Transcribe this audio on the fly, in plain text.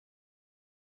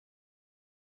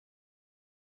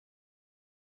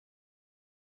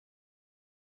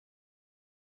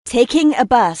Taking a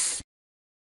bus.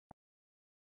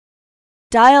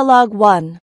 Dialogue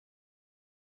 1.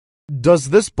 Does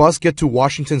this bus get to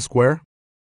Washington Square?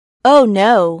 Oh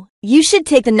no, you should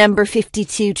take the number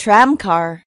 52 tram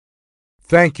car.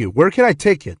 Thank you. Where can I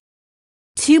take it?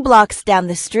 2 blocks down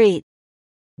the street.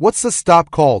 What's the stop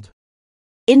called?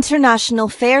 International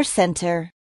Fair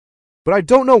Center. But I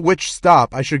don't know which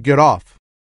stop I should get off.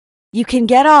 You can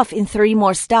get off in 3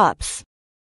 more stops.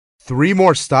 3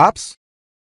 more stops?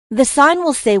 The sign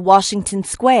will say Washington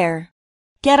Square.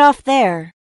 Get off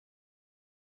there.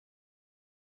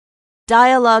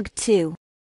 Dialogue 2.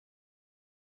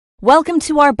 Welcome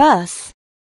to our bus.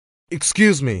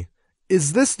 Excuse me,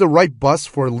 is this the right bus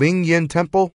for Ling Yin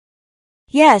Temple?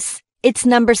 Yes, it's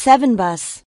number 7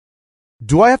 bus.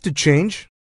 Do I have to change?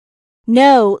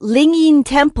 No, Ling Yin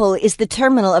Temple is the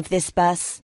terminal of this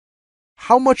bus.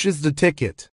 How much is the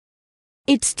ticket?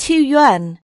 It's 2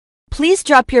 yuan. Please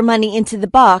drop your money into the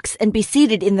box and be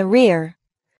seated in the rear.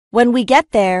 When we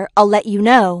get there, I'll let you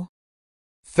know.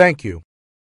 Thank you.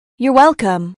 You're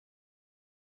welcome.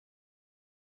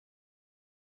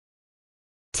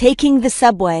 Taking the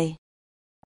subway.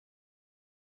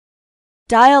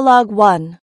 Dialogue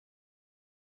 1.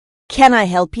 Can I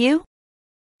help you?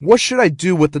 What should I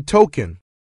do with the token?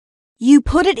 You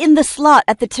put it in the slot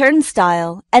at the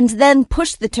turnstile and then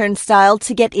push the turnstile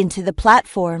to get into the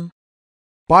platform.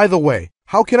 By the way,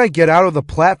 how can I get out of the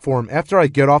platform after I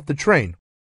get off the train?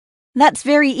 That's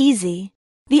very easy.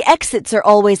 The exits are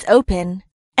always open,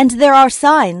 and there are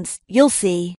signs, you'll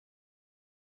see.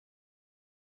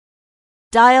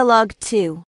 Dialogue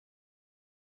 2.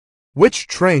 Which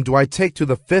train do I take to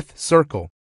the 5th circle?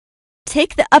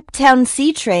 Take the Uptown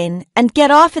C train and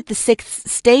get off at the 6th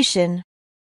station.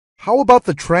 How about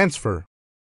the transfer?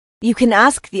 You can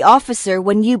ask the officer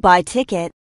when you buy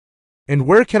ticket. And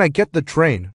where can I get the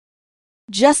train?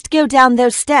 Just go down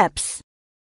those steps.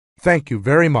 Thank you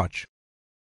very much.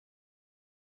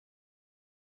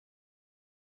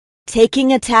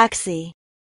 Taking a taxi.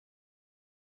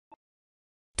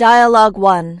 Dialogue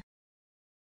 1.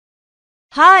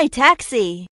 Hi,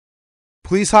 taxi.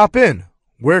 Please hop in.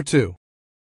 Where to?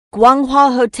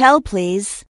 Guanghua Hotel,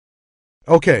 please.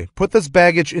 Okay, put this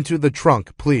baggage into the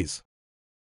trunk, please.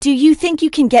 Do you think you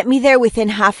can get me there within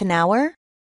half an hour?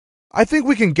 I think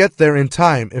we can get there in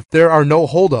time if there are no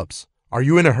holdups. Are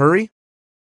you in a hurry?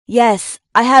 Yes,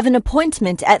 I have an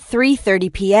appointment at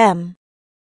 3:30 p.m.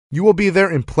 You will be there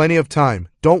in plenty of time.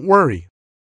 Don't worry.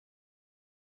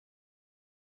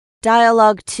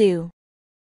 Dialogue 2.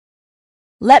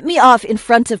 Let me off in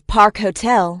front of Park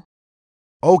Hotel.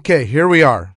 Okay, here we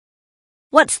are.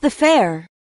 What's the fare?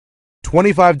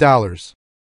 $25.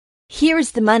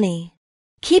 Here's the money.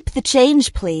 Keep the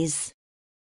change, please.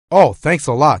 Oh, thanks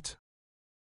a lot.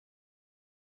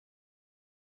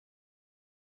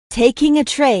 Taking a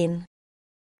train.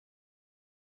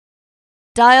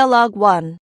 Dialogue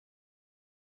 1.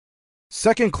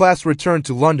 Second class return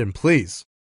to London, please.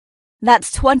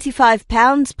 That's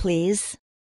 £25, please.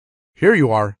 Here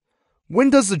you are. When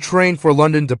does the train for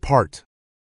London depart?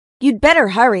 You'd better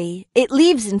hurry. It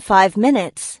leaves in 5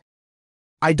 minutes.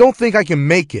 I don't think I can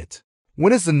make it.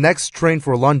 When is the next train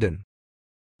for London?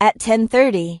 At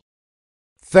 10:30.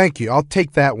 Thank you. I'll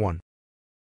take that one.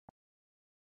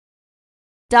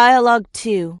 Dialogue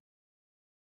 2.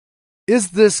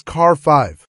 Is this car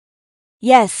 5?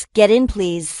 Yes, get in,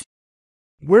 please.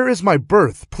 Where is my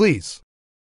berth, please?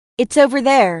 It's over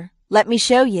there. Let me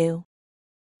show you.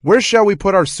 Where shall we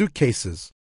put our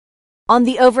suitcases? On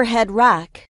the overhead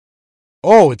rack.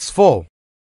 Oh, it's full.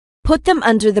 Put them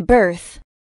under the berth.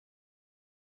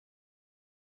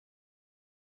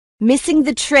 Missing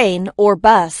the train or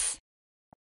bus.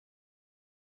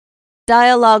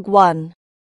 Dialogue 1.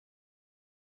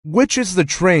 Which is the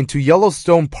train to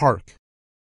Yellowstone Park?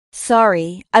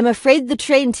 Sorry, I'm afraid the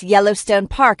train to Yellowstone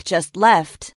Park just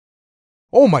left.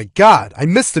 Oh my God, I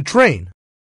missed the train.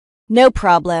 No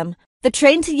problem. The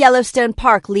train to Yellowstone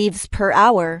Park leaves per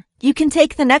hour. You can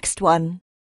take the next one.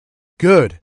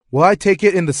 Good. Will I take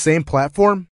it in the same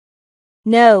platform?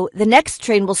 No, the next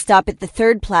train will stop at the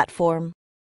 3rd platform.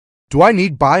 Do I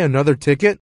need buy another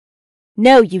ticket?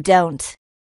 No, you don't.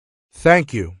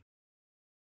 Thank you.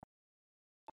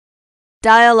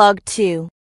 Dialogue 2.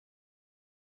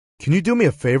 Can you do me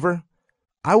a favor?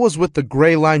 I was with the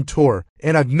Gray Line tour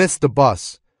and I've missed the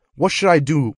bus. What should I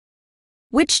do?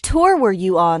 Which tour were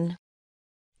you on?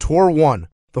 Tour 1,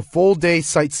 the full-day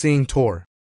sightseeing tour.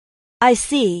 I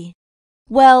see.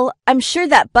 Well, I'm sure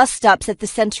that bus stops at the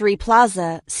Century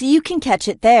Plaza, so you can catch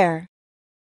it there.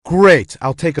 Great,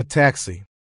 I'll take a taxi.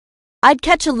 I'd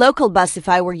catch a local bus if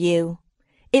I were you.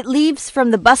 It leaves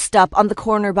from the bus stop on the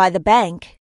corner by the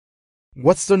bank.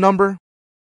 What's the number?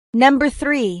 Number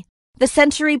 3. The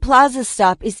Century Plaza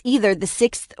stop is either the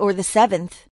 6th or the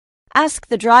 7th. Ask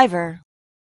the driver.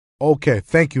 Okay,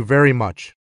 thank you very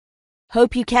much.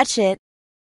 Hope you catch it.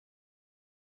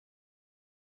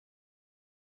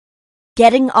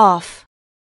 Getting off.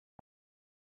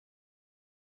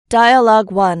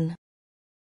 Dialogue 1.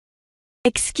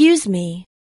 Excuse me,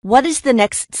 what is the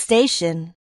next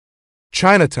station?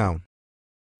 Chinatown.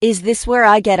 Is this where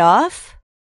I get off?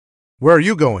 Where are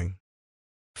you going?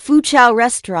 Fuchao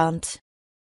Restaurant.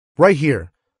 Right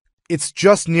here. It's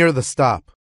just near the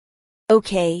stop.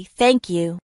 Okay, thank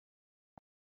you.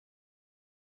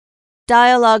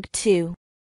 Dialogue 2.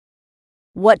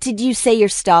 What did you say your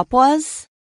stop was?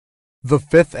 The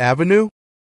Fifth Avenue?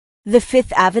 The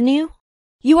Fifth Avenue?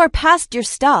 You are past your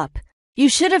stop. You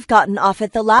should have gotten off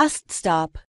at the last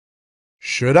stop.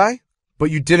 Should I? But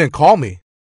you didn't call me.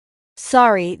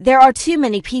 Sorry, there are too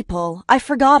many people. I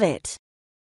forgot it.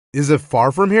 Is it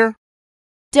far from here?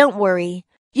 Don't worry.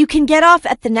 You can get off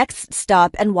at the next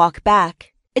stop and walk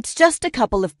back. It's just a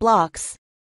couple of blocks.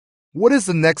 What is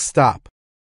the next stop?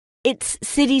 It's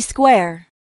City Square.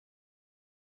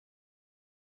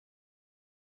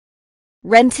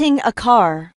 Renting a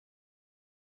car.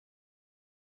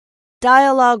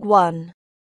 Dialogue 1.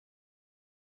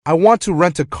 I want to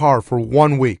rent a car for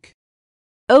 1 week.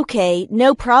 Okay,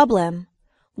 no problem.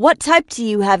 What type do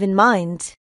you have in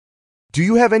mind? Do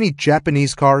you have any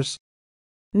Japanese cars?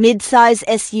 Mid-size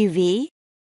SUV?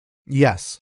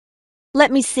 Yes.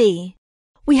 Let me see.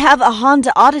 We have a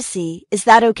Honda Odyssey. Is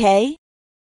that okay?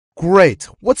 Great.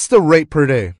 What's the rate per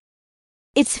day?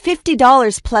 It's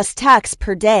 $50 plus tax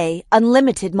per day,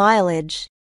 unlimited mileage.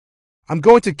 I'm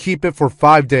going to keep it for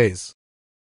 5 days.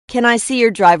 Can I see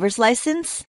your driver's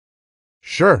license?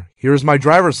 Sure. Here's my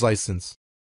driver's license.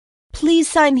 Please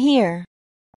sign here.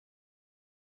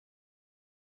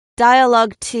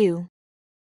 Dialogue 2.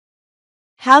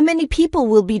 How many people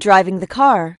will be driving the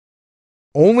car?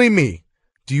 Only me.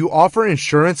 Do you offer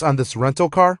insurance on this rental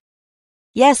car?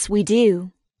 Yes, we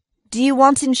do. Do you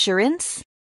want insurance?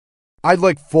 I'd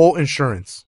like full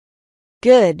insurance.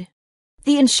 Good.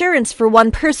 The insurance for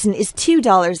one person is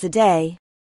 $2 a day.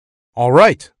 All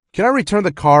right. Can I return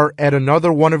the car at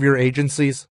another one of your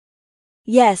agencies?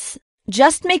 Yes.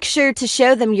 Just make sure to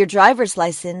show them your driver's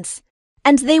license,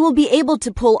 and they will be able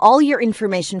to pull all your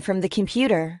information from the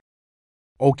computer.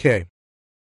 Okay.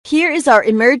 Here is our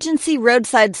emergency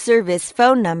roadside service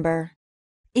phone number.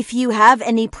 If you have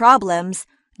any problems,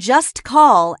 just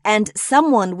call and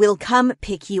someone will come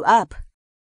pick you up.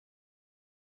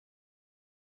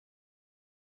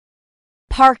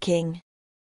 Parking.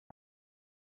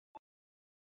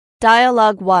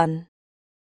 Dialogue 1.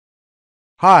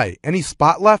 Hi, any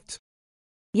spot left?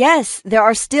 Yes, there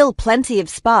are still plenty of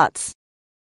spots.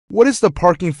 What is the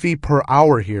parking fee per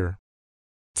hour here?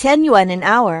 10 yuan an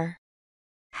hour.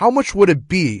 How much would it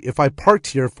be if I parked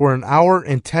here for an hour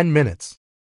and 10 minutes?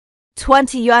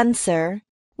 20 yuan, sir.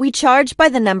 We charge by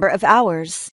the number of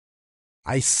hours.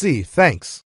 I see,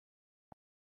 thanks.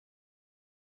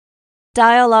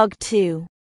 Dialogue 2.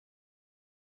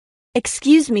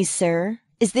 Excuse me, sir.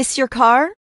 Is this your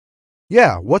car?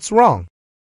 Yeah, what's wrong?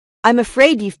 I'm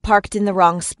afraid you've parked in the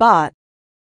wrong spot.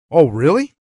 Oh,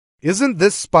 really? Isn't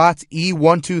this spot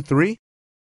E123?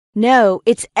 No,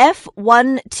 it's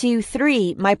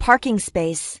F123, my parking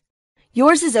space.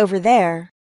 Yours is over there.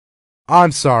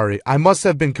 I'm sorry, I must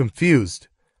have been confused.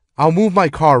 I'll move my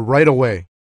car right away.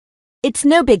 It's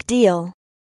no big deal.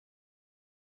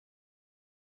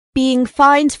 Being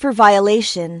fined for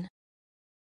violation.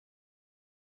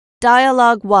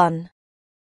 Dialogue 1.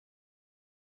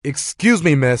 Excuse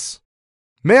me, miss.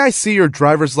 May I see your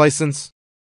driver's license?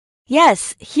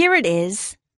 Yes, here it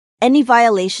is. Any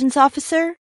violations,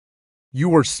 officer? You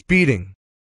were speeding.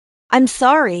 I'm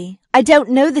sorry. I don't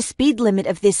know the speed limit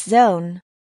of this zone.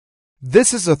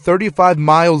 This is a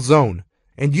 35-mile zone,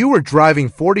 and you were driving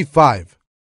 45.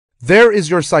 There is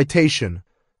your citation.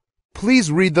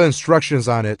 Please read the instructions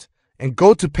on it and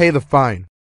go to pay the fine.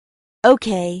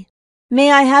 Okay.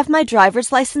 May I have my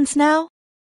driver's license now?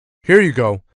 Here you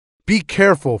go. Be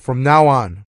careful from now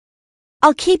on.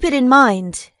 I'll keep it in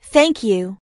mind. Thank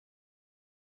you.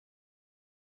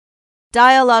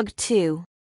 Dialogue 2.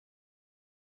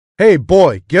 Hey,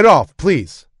 boy, get off,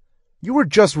 please. You were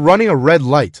just running a red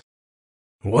light.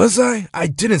 Was I? I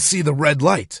didn't see the red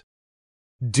light.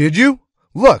 Did you?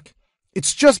 Look,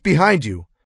 it's just behind you.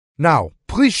 Now,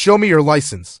 please show me your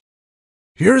license.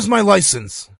 Here's my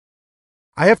license.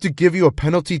 I have to give you a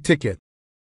penalty ticket.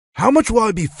 How much will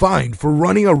I be fined for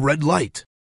running a red light?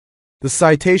 The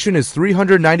citation is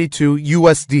 $392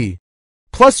 USD,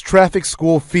 plus traffic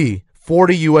school fee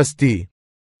 40 USD.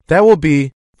 That will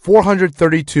be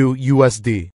 432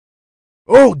 USD.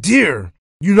 Oh dear!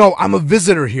 You know, I'm a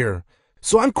visitor here,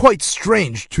 so I'm quite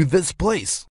strange to this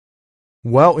place.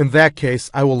 Well, in that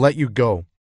case, I will let you go.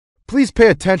 Please pay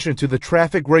attention to the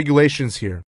traffic regulations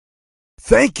here.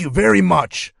 Thank you very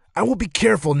much. I will be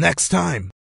careful next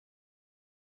time.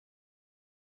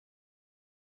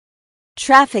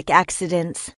 Traffic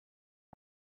accidents.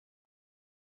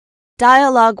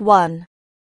 Dialogue 1.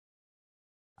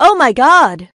 Oh my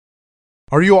God!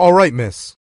 Are you all right,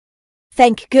 miss?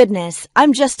 Thank goodness,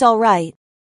 I'm just all right.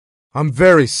 I'm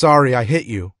very sorry I hit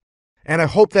you, and I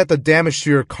hope that the damage to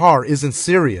your car isn't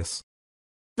serious.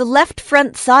 The left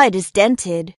front side is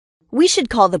dented. We should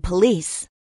call the police.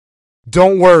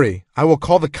 Don't worry, I will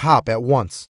call the cop at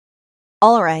once.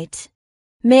 All right.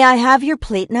 May I have your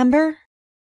plate number?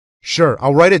 Sure,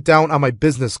 I'll write it down on my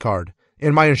business card,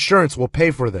 and my insurance will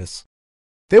pay for this.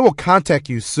 They will contact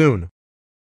you soon.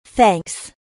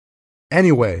 Thanks.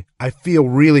 Anyway, I feel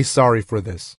really sorry for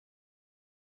this.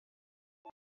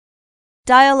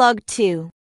 Dialogue 2.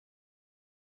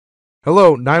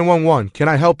 Hello, 911, can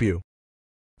I help you?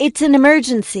 It's an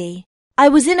emergency. I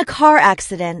was in a car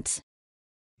accident.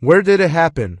 Where did it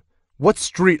happen? What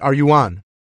street are you on?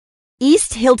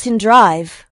 East Hilton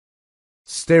Drive.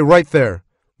 Stay right there.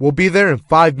 We'll be there in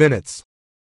 5 minutes.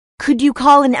 Could you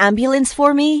call an ambulance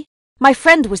for me? My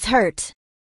friend was hurt.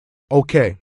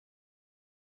 Okay.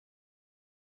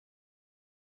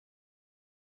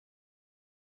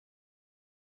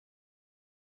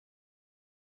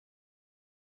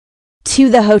 To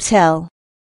the hotel.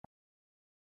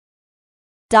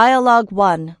 Dialogue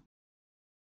 1.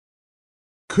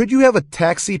 Could you have a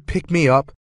taxi pick me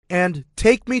up and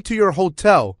take me to your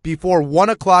hotel before 1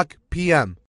 o'clock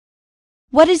p.m.?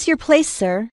 What is your place,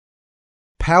 sir?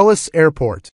 Palace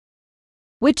Airport.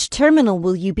 Which terminal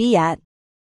will you be at?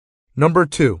 Number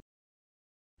 2.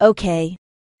 Okay.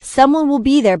 Someone will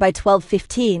be there by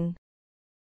 12:15.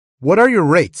 What are your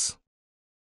rates?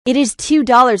 It is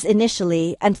 $2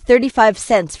 initially and 35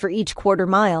 cents for each quarter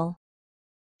mile.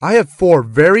 I have 4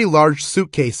 very large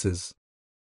suitcases.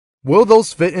 Will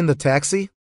those fit in the taxi?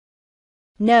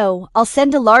 No, I'll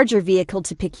send a larger vehicle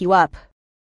to pick you up.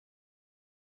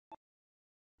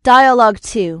 Dialogue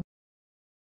 2.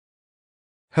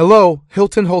 Hello,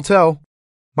 Hilton Hotel.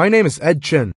 My name is Ed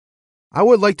Chin. I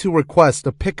would like to request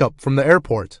a pickup from the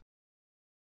airport.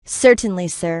 Certainly,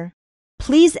 sir.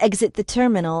 Please exit the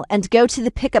terminal and go to the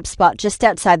pickup spot just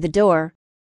outside the door.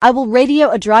 I will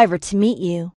radio a driver to meet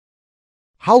you.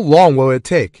 How long will it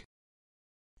take?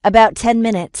 About 10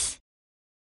 minutes.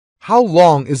 How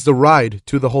long is the ride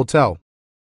to the hotel?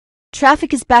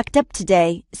 Traffic is backed up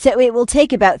today, so it will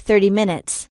take about 30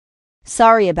 minutes.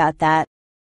 Sorry about that.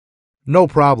 No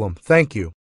problem, thank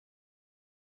you.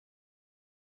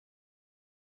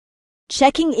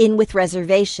 Checking in with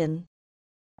reservation.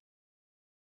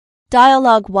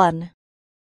 Dialogue 1.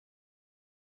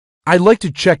 I'd like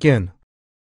to check in.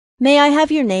 May I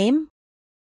have your name?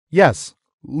 Yes,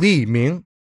 Li Ming.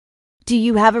 Do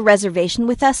you have a reservation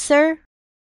with us, sir?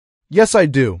 Yes, I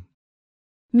do.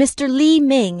 Mr. Li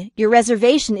Ming, your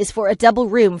reservation is for a double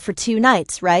room for 2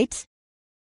 nights, right?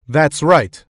 That's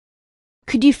right.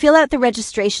 Could you fill out the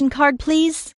registration card,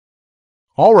 please?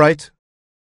 All right.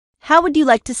 How would you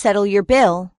like to settle your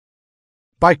bill?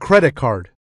 By credit card.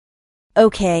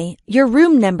 Okay, your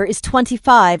room number is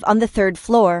 25 on the 3rd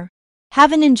floor.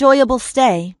 Have an enjoyable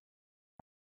stay.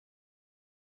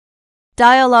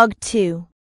 Dialogue 2.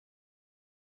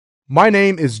 My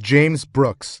name is James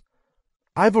Brooks.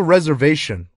 I have a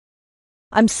reservation.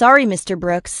 I'm sorry, Mr.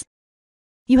 Brooks.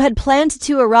 You had planned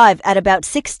to arrive at about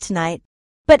 6 tonight,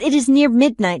 but it is near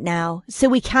midnight now, so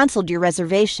we canceled your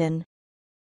reservation.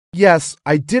 Yes,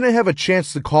 I didn't have a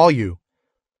chance to call you.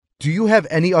 Do you have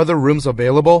any other rooms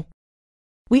available?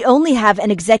 We only have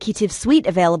an executive suite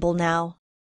available now.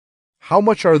 How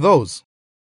much are those?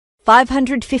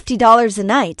 $550 a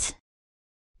night.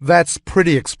 That's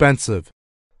pretty expensive.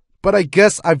 But I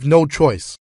guess I've no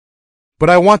choice. But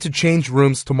I want to change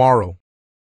rooms tomorrow.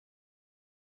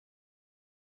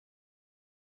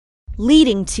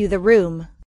 Leading to the room.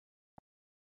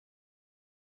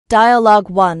 Dialogue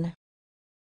 1.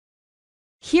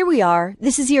 Here we are.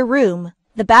 This is your room.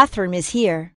 The bathroom is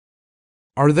here.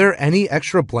 Are there any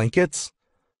extra blankets?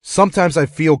 Sometimes I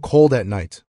feel cold at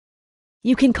night.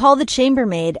 You can call the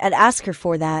chambermaid and ask her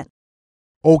for that.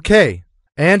 Okay.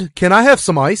 And can I have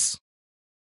some ice?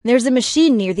 There's a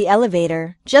machine near the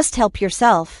elevator. Just help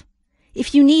yourself.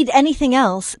 If you need anything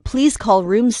else, please call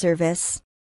room service.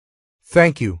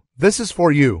 Thank you. This is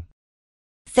for you.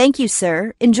 Thank you,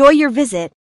 sir. Enjoy your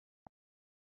visit.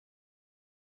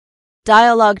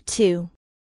 Dialogue 2.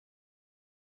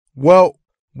 Well,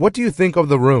 what do you think of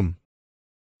the room?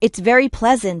 It's very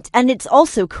pleasant and it's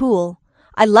also cool.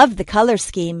 I love the color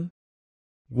scheme.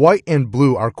 White and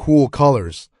blue are cool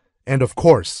colors. And of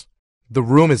course, the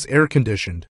room is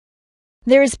air-conditioned.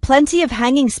 There is plenty of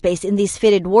hanging space in these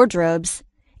fitted wardrobes.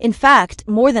 In fact,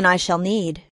 more than I shall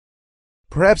need.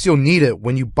 Perhaps you'll need it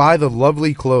when you buy the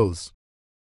lovely clothes.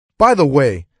 By the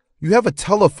way, you have a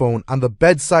telephone on the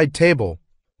bedside table.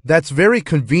 That's very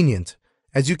convenient,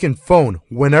 as you can phone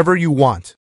whenever you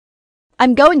want.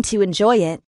 I'm going to enjoy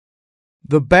it.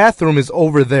 The bathroom is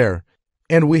over there,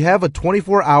 and we have a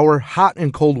 24-hour hot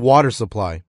and cold water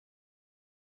supply.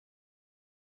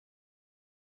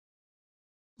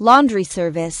 Laundry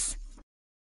service.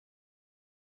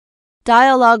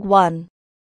 Dialogue 1.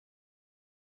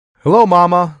 Hello,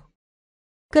 Mama.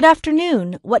 Good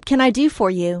afternoon. What can I do for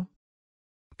you?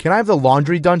 Can I have the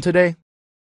laundry done today?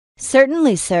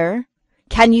 Certainly, sir.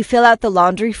 Can you fill out the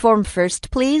laundry form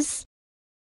first, please?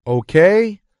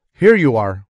 Okay, here you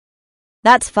are.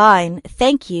 That's fine.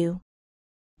 Thank you.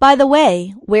 By the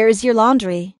way, where is your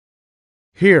laundry?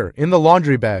 Here, in the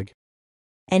laundry bag.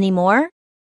 Any more?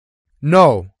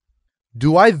 No.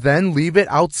 Do I then leave it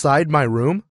outside my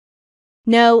room?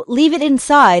 No, leave it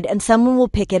inside and someone will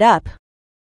pick it up.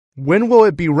 When will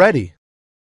it be ready?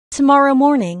 Tomorrow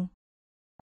morning.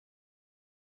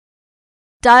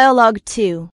 Dialogue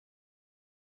 2.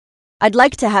 I'd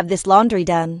like to have this laundry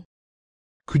done.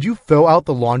 Could you fill out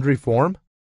the laundry form?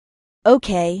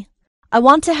 Okay. I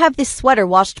want to have this sweater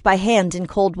washed by hand in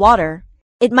cold water.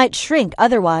 It might shrink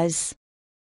otherwise.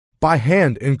 By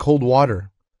hand in cold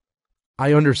water.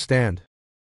 I understand.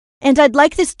 And I'd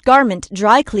like this garment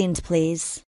dry cleaned,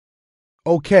 please.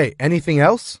 Okay, anything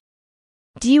else?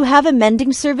 Do you have a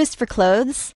mending service for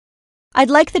clothes? I'd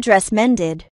like the dress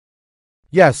mended.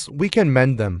 Yes, we can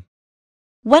mend them.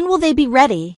 When will they be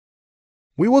ready?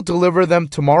 We will deliver them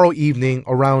tomorrow evening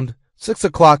around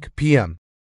 6:00 p.m.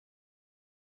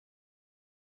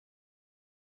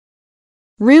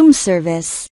 Room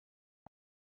service.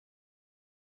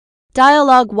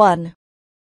 Dialogue 1.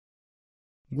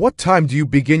 What time do you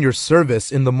begin your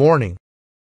service in the morning?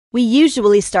 We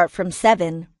usually start from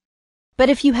 7. But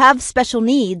if you have special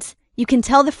needs, you can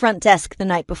tell the front desk the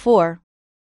night before.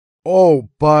 Oh,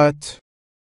 but...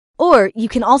 Or you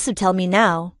can also tell me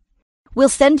now. We'll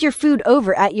send your food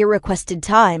over at your requested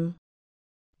time.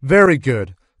 Very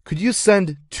good. Could you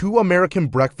send 2 American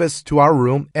breakfasts to our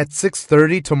room at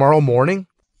 6:30 tomorrow morning?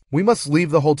 We must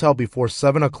leave the hotel before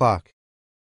 7 o'clock.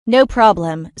 No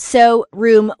problem. So,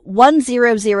 room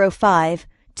 1005,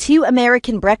 2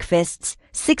 American breakfasts,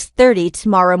 6:30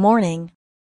 tomorrow morning.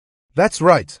 That's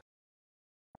right.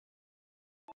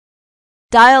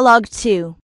 Dialogue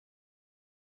 2.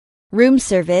 Room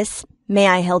service. May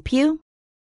I help you?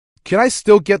 Can I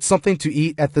still get something to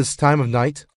eat at this time of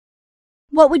night?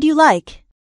 What would you like?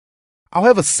 I'll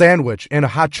have a sandwich and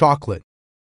a hot chocolate.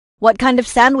 What kind of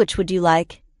sandwich would you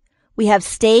like? We have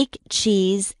steak,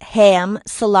 cheese, ham,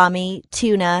 salami,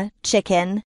 tuna,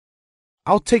 chicken.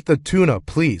 I'll take the tuna,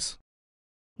 please.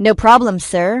 No problem,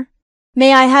 sir.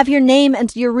 May I have your name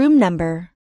and your room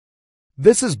number?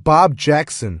 This is Bob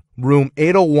Jackson, room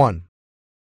 801.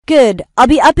 Good. I'll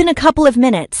be up in a couple of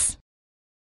minutes.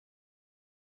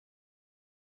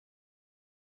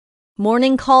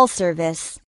 Morning call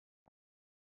service.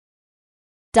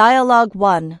 Dialogue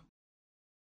 1.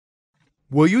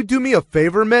 Will you do me a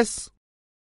favor, miss?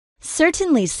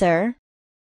 Certainly, sir.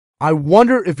 I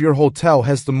wonder if your hotel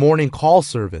has the morning call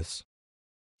service.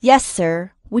 Yes,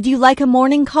 sir. Would you like a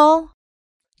morning call?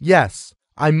 Yes,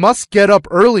 I must get up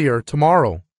earlier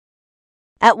tomorrow.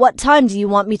 At what time do you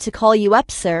want me to call you up,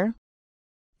 sir?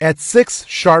 At 6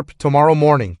 sharp tomorrow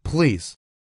morning, please.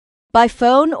 By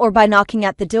phone or by knocking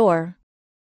at the door?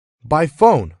 By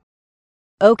phone.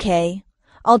 Okay.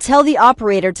 I'll tell the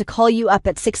operator to call you up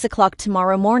at 6 o'clock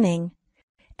tomorrow morning.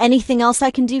 Anything else I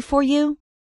can do for you?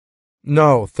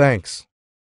 No, thanks.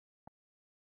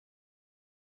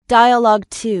 Dialogue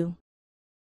 2.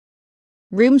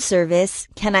 Room service.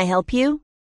 Can I help you?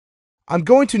 I'm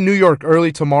going to New York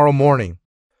early tomorrow morning,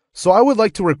 so I would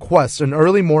like to request an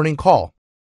early morning call.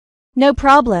 No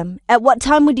problem. At what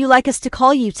time would you like us to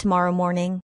call you tomorrow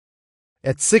morning?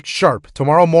 At 6 sharp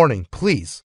tomorrow morning,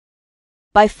 please.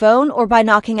 By phone or by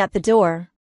knocking at the door?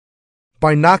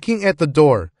 By knocking at the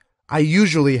door. I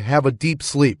usually have a deep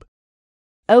sleep.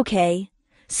 Okay.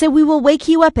 So we will wake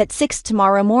you up at 6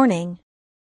 tomorrow morning.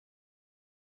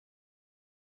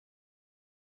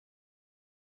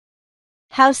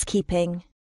 Housekeeping.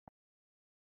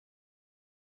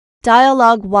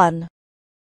 Dialogue 1.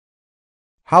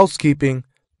 Housekeeping.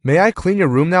 May I clean your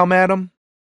room now, madam?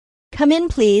 Come in,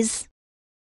 please.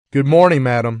 Good morning,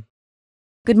 madam.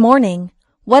 Good morning.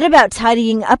 What about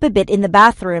tidying up a bit in the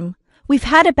bathroom? We've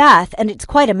had a bath and it's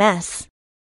quite a mess.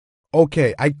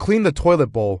 Okay, I'd clean the toilet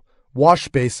bowl, wash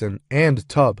basin, and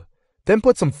tub. Then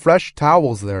put some fresh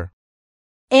towels there.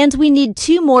 And we need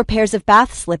 2 more pairs of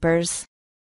bath slippers.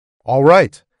 All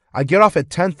right, I get off at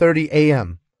 10:30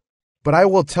 a.m., but I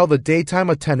will tell the daytime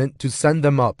attendant to send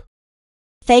them up.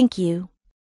 Thank you.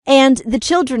 And the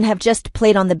children have just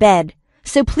played on the bed,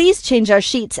 so please change our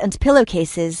sheets and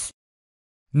pillowcases.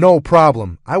 No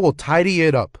problem. I will tidy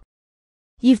it up.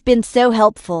 You've been so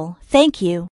helpful. Thank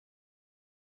you.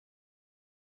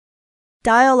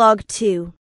 Dialogue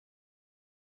 2.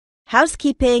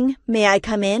 Housekeeping, may I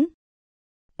come in?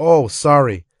 Oh,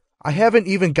 sorry. I haven't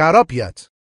even got up yet.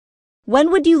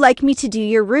 When would you like me to do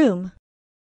your room?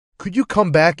 Could you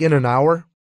come back in an hour?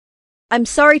 I'm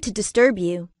sorry to disturb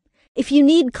you. If you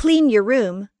need clean your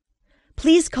room,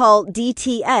 please call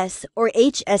DTS or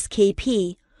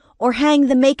HSKP or hang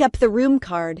the Make Up the Room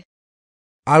card.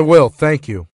 I will, thank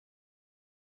you.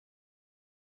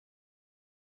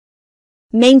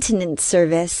 Maintenance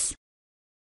service.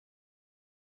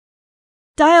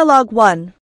 Dialogue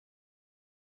 1.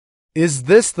 Is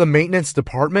this the maintenance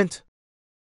department?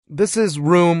 This is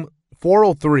room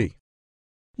 403.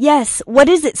 Yes, what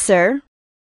is it, sir?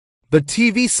 The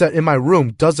TV set in my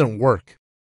room doesn't work.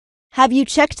 Have you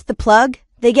checked the plug?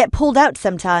 They get pulled out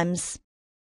sometimes.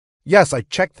 Yes, I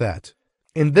checked that.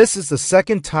 And this is the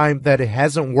second time that it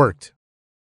hasn't worked.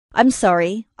 I'm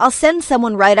sorry. I'll send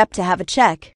someone right up to have a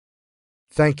check.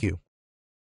 Thank you.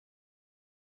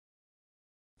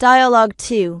 Dialogue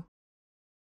 2.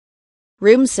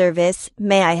 Room service,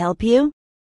 may I help you?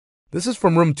 This is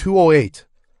from room 208.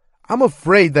 I'm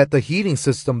afraid that the heating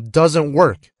system doesn't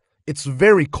work. It's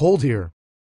very cold here.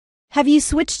 Have you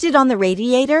switched it on the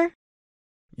radiator?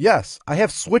 Yes, I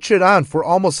have switched it on for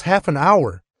almost half an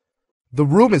hour. The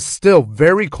room is still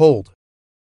very cold.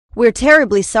 We're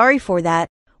terribly sorry for that.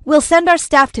 We'll send our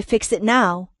staff to fix it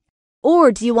now.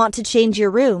 Or do you want to change your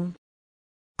room?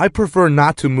 I prefer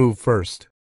not to move first.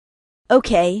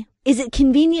 Okay. Is it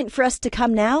convenient for us to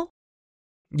come now?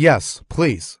 Yes,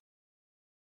 please.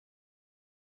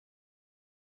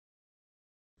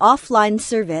 Offline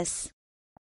service.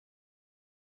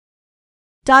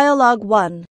 Dialogue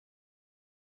 1.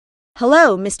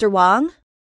 Hello, Mr. Wang?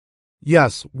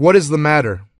 Yes, what is the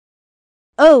matter?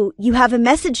 Oh, you have a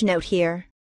message note here.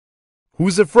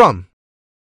 Who's it from?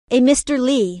 A Mr.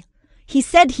 Lee. He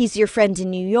said he's your friend in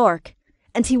New York,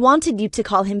 and he wanted you to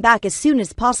call him back as soon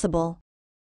as possible.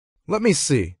 Let me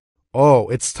see. Oh,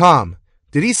 it's Tom.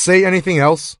 Did he say anything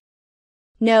else?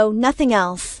 No, nothing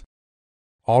else.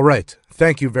 All right.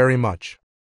 Thank you very much.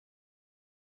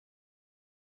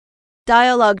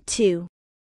 Dialogue 2.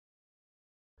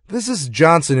 This is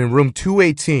Johnson in room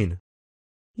 218.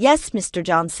 Yes, Mr.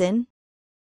 Johnson.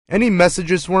 Any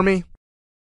messages for me?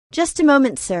 Just a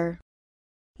moment, sir.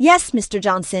 Yes, Mr.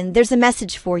 Johnson, there's a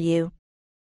message for you.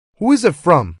 Who is it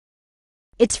from?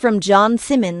 It's from John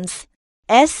Simmons.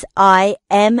 Simmons.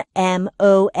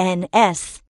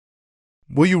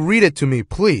 Will you read it to me,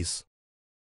 please?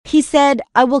 He said,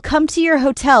 I will come to your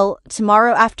hotel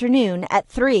tomorrow afternoon at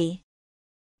 3.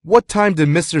 What time did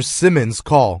Mr. Simmons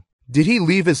call? Did he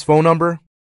leave his phone number?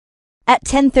 At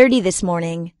 10:30 this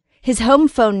morning. His home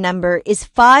phone number is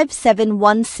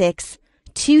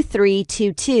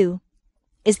 5716-2322.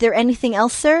 Is there anything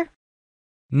else, sir?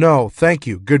 No, thank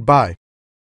you. Goodbye.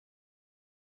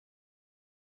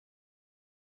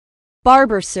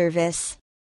 Barber service.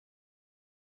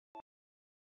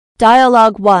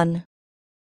 Dialogue 1.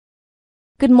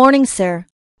 Good morning, sir.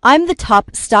 I'm the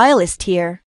top stylist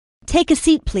here. Take a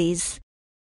seat, please.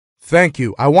 Thank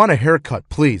you. I want a haircut,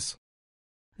 please.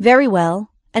 Very well.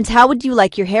 And how would you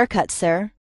like your haircut,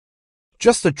 sir?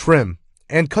 Just a trim,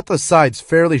 and cut the sides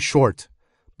fairly short,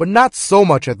 but not so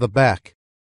much at the back.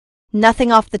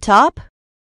 Nothing off the top?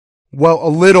 Well, a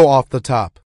little off the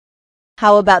top.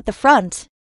 How about the front?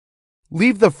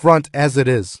 Leave the front as it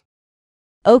is.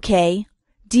 Okay.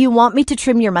 Do you want me to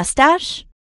trim your mustache?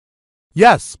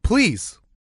 Yes, please.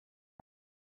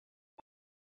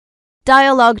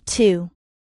 Dialogue 2.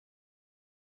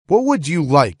 What would you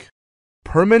like?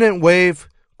 Permanent wave,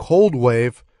 cold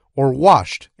wave, or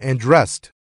washed and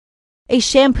dressed? A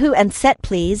shampoo and set,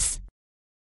 please.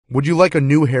 Would you like a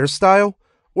new hairstyle,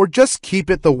 or just keep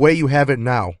it the way you have it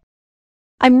now?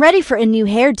 I'm ready for a new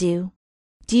hairdo.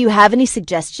 Do you have any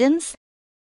suggestions?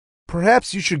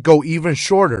 Perhaps you should go even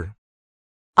shorter.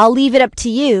 I'll leave it up to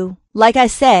you. Like I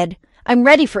said, I'm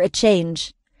ready for a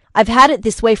change. I've had it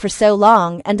this way for so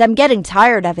long, and I'm getting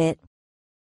tired of it.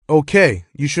 Okay,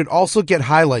 you should also get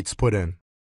highlights put in.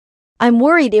 I'm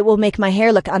worried it will make my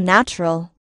hair look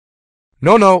unnatural.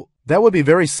 No, that would be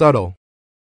very subtle.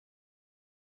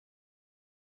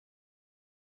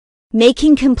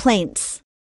 Making complaints.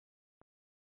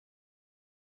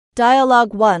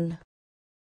 Dialogue 1.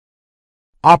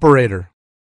 Operator.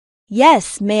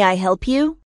 Yes, may I help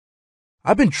you?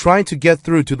 I've been trying to get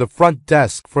through to the front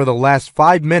desk for the last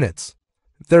 5 minutes.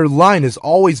 Their line is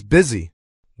always busy.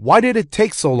 Why did it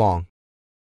take so long?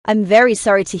 I'm very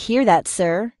sorry to hear that,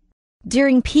 sir.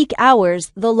 During peak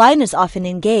hours, the line is often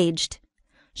engaged.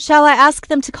 Shall I ask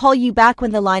them to call you back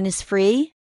when the line is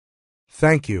free?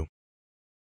 Thank you.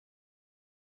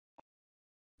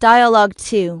 Dialogue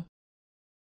 2.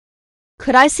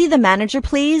 Could I see the manager,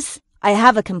 please? I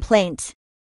have a complaint.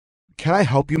 Can I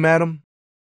help you, madam?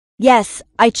 Yes,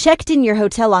 I checked in your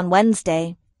hotel on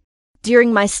Wednesday.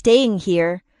 During my staying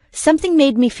here, something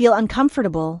made me feel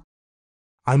uncomfortable.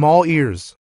 I'm all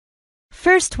ears.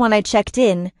 First, when I checked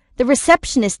in, the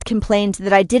receptionist complained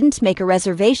that I didn't make a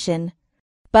reservation.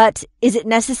 But is it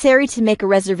necessary to make a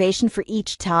reservation for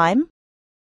each time?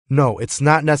 No, it's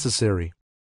not necessary.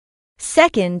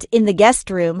 Second, in the guest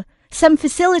room, some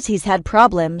facilities had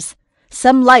problems.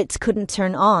 Some lights couldn't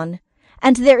turn on,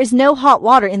 and there is no hot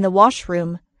water in the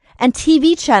washroom, and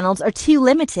TV channels are too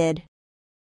limited.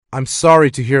 I'm sorry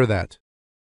to hear that.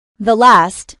 The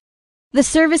last, the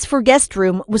service for guest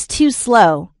room was too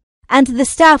slow, and the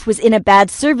staff was in a bad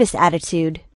service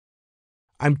attitude.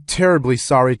 I'm terribly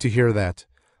sorry to hear that.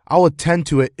 I'll attend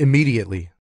to it immediately.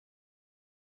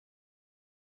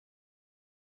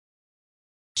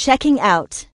 Checking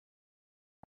out.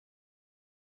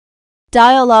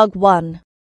 Dialogue 1.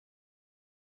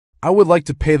 I would like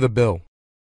to pay the bill.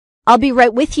 I'll be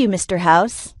right with you, Mr.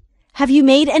 House. Have you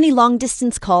made any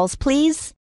long-distance calls,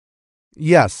 please?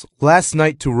 Yes, last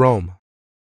night to Rome.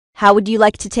 How would you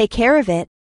like to take care of it?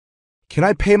 Can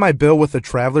I pay my bill with a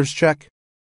traveler's check?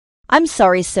 I'm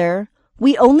sorry, sir.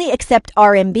 We only accept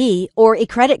RMB or a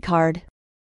credit card.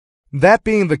 That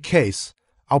being the case,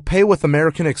 I'll pay with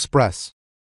American Express.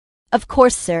 Of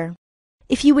course, sir.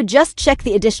 If you would just check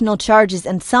the additional charges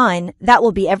and sign, that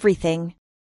will be everything.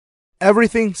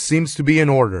 Everything seems to be in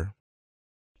order.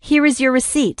 Here is your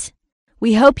receipt.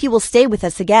 We hope you will stay with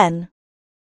us again.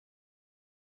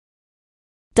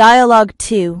 Dialogue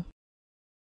 2.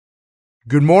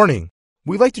 Good morning.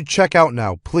 We'd like to check out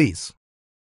now, please.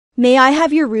 May I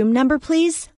have your room number,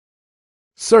 please?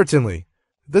 Certainly.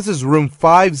 This is room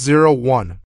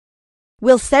 501.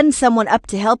 We'll send someone up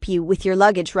to help you with your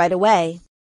luggage right away.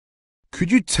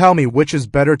 Could you tell me which is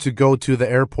better to go to the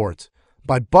airport,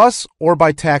 by bus or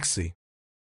by taxi?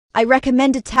 I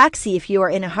recommend a taxi if you are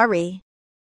in a hurry.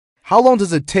 How long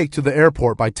does it take to the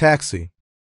airport by taxi?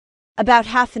 About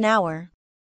half an hour.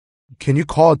 Can you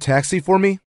call a taxi for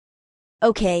me?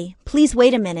 Okay, please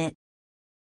wait a minute.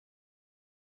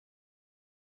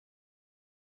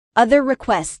 Other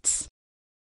requests.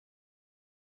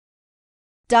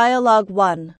 Dialogue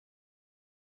 1.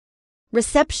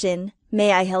 Reception,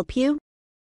 may I help you?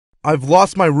 I've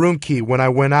lost my room key when I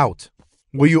went out.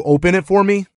 Will you open it for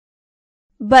me?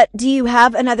 But do you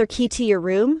have another key to your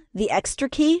room, the extra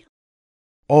key?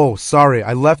 Oh, sorry,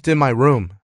 I left in my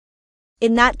room.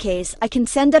 In that case, I can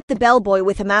send up the bellboy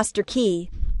with a master key.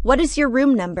 What is your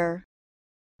room number?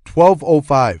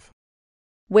 1205.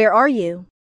 Where are you?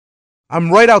 I'm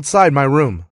right outside my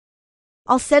room.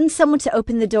 I'll send someone to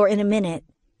open the door in a minute.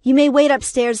 You may wait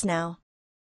upstairs now.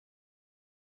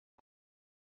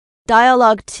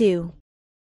 Dialogue 2.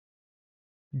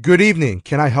 Good evening.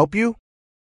 Can I help you?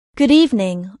 Good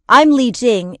evening. I'm Li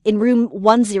Jing in room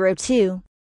 102.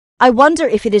 I wonder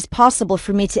if it is possible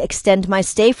for me to extend my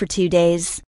stay for 2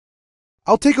 days.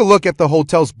 I'll take a look at the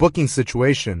hotel's booking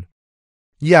situation.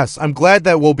 Yes, I'm glad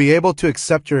that we'll be able to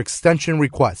accept your extension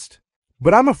request.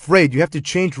 But I'm afraid you have to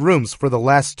change rooms for the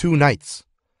last 2 nights.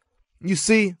 You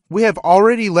see, we have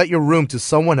already let your room to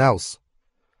someone else.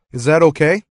 Is that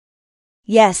okay?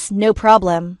 Yes, no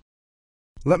problem.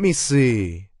 Let me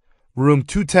see. Room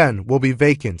 210 will be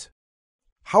vacant.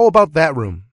 How about that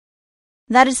room?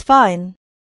 That is fine.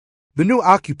 The new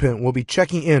occupant will be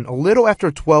checking in a little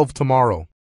after 12 tomorrow.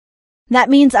 That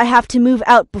means I have to move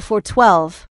out before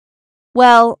 12.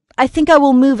 Well, I think I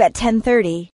will move at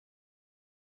 10:30.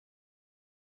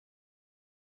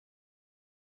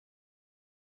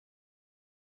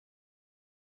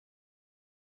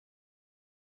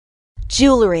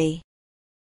 Jewelry.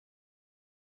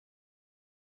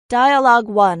 Dialogue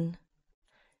 1.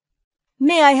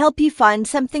 May I help you find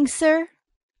something, sir?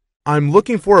 I'm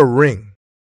looking for a ring.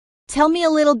 Tell me a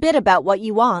little bit about what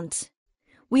you want.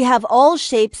 We have all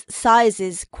shapes,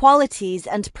 sizes, qualities,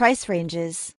 and price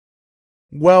ranges.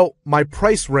 Well, my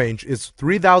price range is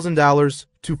 $3,000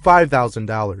 to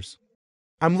 $5,000.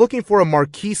 I'm looking for a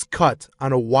marquise cut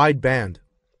on a wide band.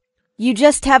 You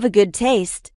just have a good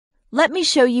taste. Let me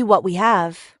show you what we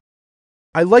have.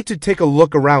 I'd like to take a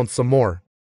look around some more.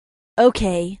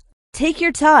 Okay, take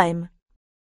your time.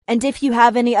 And if you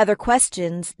have any other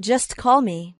questions, just call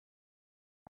me.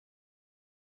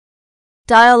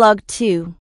 Dialogue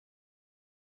 2.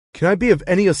 Can I be of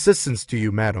any assistance to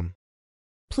you, madam?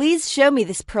 Please show me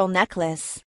this pearl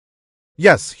necklace.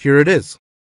 Yes, here it is.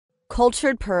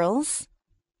 Cultured pearls?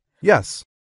 Yes.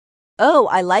 Oh,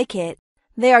 I like it.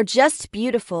 They are just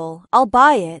beautiful. I'll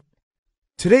buy it.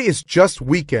 Today is just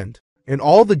weekend, and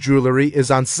all the jewelry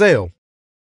is on sale.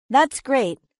 That's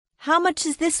great. How much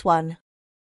is this one?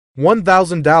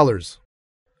 $1,000.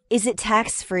 Is it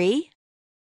tax-free?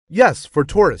 Yes, for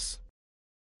tourists.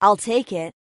 I'll take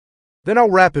it. Then I'll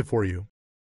wrap it for you.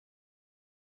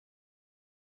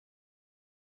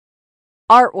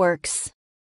 Artworks.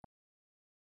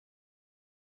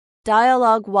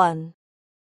 Dialogue 1.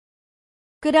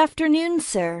 Good afternoon,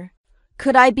 sir.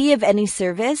 Could I be of any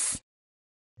service?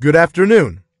 Good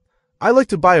afternoon. I'd like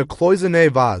to buy a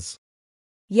cloisonné vase.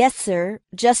 Yes, sir.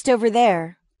 Just over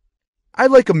there.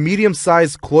 I'd like a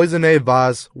medium-sized cloisonné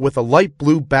vase with a light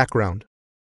blue background.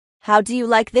 How do you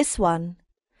like this one?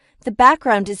 The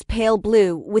background is pale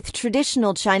blue with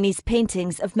traditional Chinese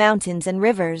paintings of mountains and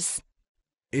rivers.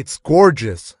 It's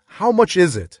gorgeous. How much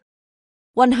is it?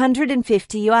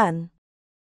 150 yuan.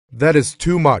 That is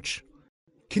too much.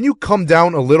 Can you come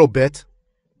down a little bit?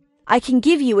 I can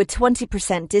give you a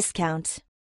 20% discount.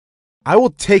 I will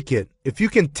take it if you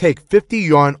can take 50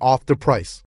 yuan off the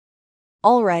price.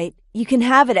 All right, you can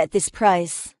have it at this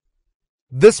price.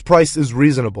 This price is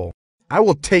reasonable. I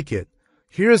will take it.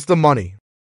 Here is the money.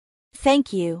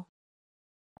 Thank you.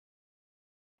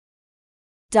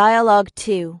 Dialogue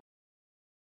 2.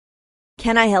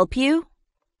 Can I help you?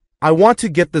 I want to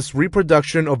get this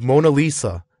reproduction of Mona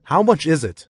Lisa. How much is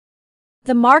it?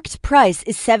 The marked price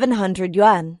is 700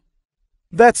 yuan.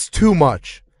 That's too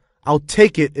much. I'll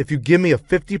take it if you give me a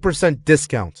 50%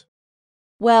 discount.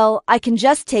 Well, I can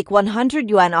just take 100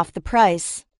 yuan off the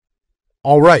price.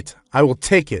 All right, I will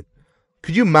take it.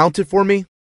 Could you mount it for me?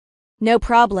 No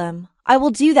problem. I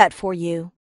will do that for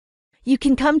you. You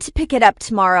can come to pick it up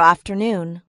tomorrow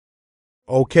afternoon.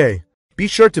 Okay, be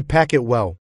sure to pack it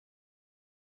well.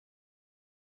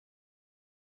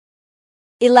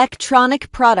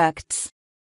 Electronic products.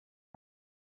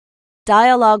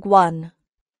 Dialogue 1.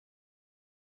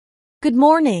 Good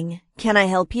morning. Can I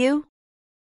help you?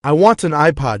 I want an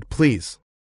iPod, please.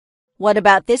 What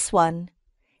about this one?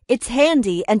 It's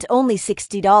handy and only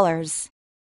 $60.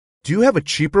 Do you have a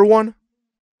cheaper one?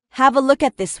 Have a look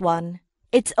at this one.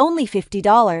 It's only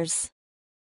 $50.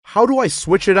 How do I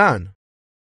switch it on?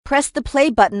 Press the play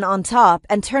button on top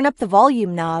and turn up the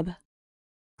volume knob.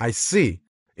 I see.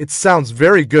 It sounds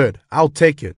very good. I'll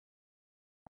take it.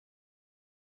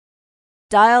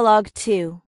 Dialogue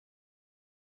 2.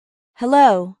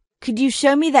 Hello, could you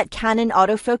show me that Canon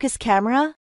autofocus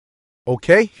camera?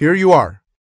 Okay, here you are.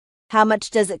 How much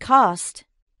does it cost?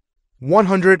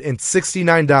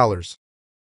 $169.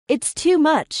 It's too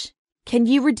much. Can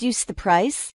you reduce the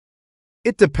price?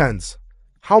 It depends.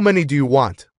 How many do you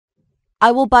want?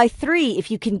 I will buy 3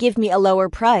 if you can give me a lower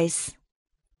price.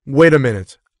 Wait a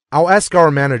minute. I'll ask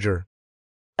our manager.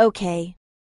 Okay.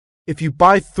 If you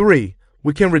buy 3,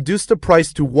 we can reduce the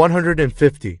price to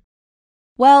 $150.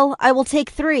 Well, I will take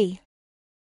 3.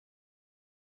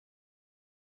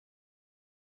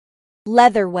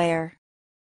 Leatherware.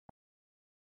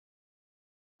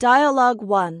 Dialogue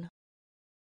 1.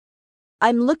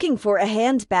 I'm looking for a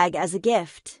handbag as a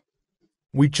gift.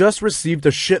 We just received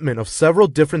a shipment of several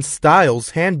different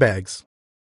styles handbags.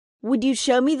 Would you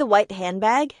show me the white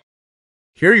handbag?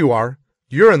 Here you are.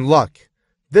 You're in luck.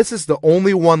 This is the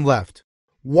only one left.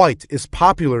 White is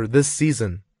popular this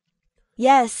season.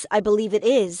 Yes, I believe it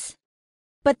is.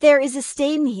 But there is a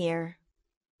stain here.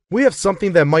 We have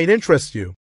something that might interest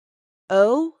you.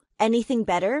 Oh, anything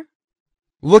better?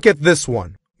 Look at this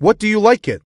one. What do you like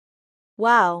it?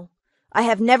 Wow, I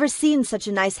have never seen such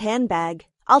a nice handbag.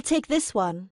 I'll take this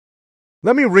one.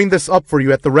 Let me ring this up for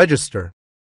you at the register.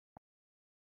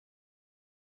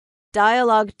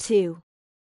 Dialogue 2.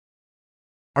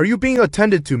 Are you being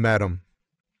attended to, madam?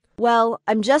 Well,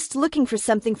 I'm just looking for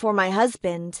something for my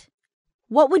husband.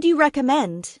 What would you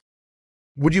recommend?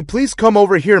 Would you please come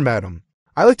over here, madam?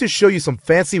 I'd like to show you some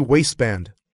fancy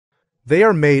waistband. They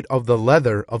are made of the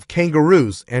leather of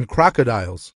kangaroos and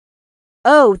crocodiles.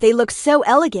 Oh, they look so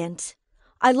elegant.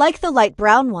 I like the light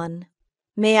brown one.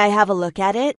 May I have a look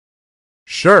at it?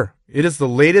 Sure, it is the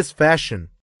latest fashion.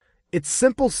 Its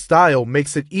simple style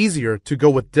makes it easier to go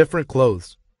with different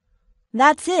clothes.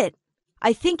 That's it.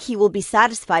 I think he will be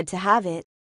satisfied to have it.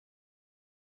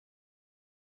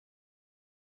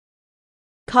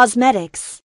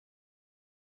 Cosmetics.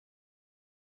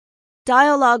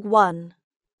 Dialogue 1.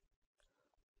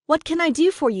 What can I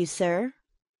do for you, sir?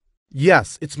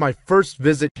 Yes, it's my first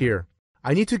visit here.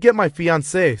 I need to get my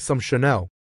fiancée some Chanel.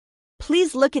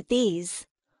 Please look at these.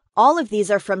 All of these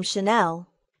are from Chanel.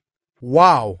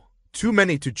 Wow, too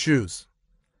many to choose.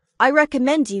 I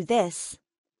recommend you this.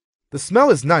 The smell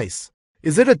is nice.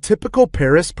 Is it a typical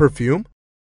Paris perfume?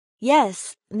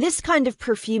 Yes, this kind of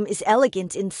perfume is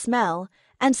elegant in smell,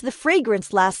 and the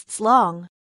fragrance lasts long.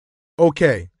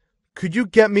 Okay, could you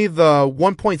get me the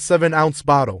 1.7-ounce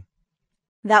bottle?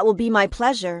 That will be my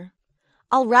pleasure.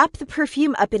 I'll wrap the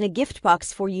perfume up in a gift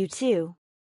box for you too.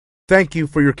 Thank you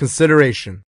for your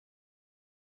consideration.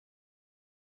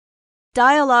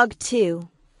 Dialogue 2.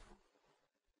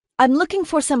 I'm looking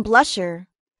for some blusher.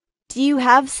 Do you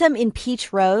have some in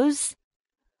peach rose?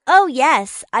 Oh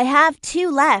yes, I have 2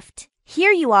 left.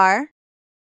 Here you are.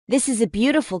 This is a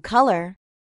beautiful color.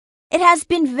 It has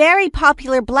been very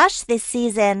popular blush this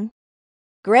season.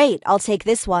 Great, I'll take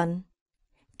this one.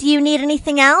 Do you need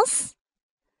anything else?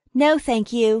 No,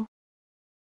 thank you.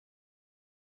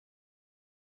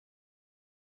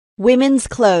 Women's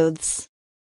clothes.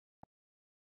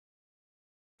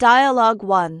 Dialogue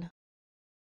 1.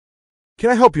 Can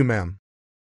I help you, ma'am?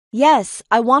 Yes,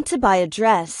 I want to buy a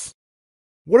dress.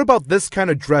 What about this kind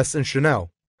of dress in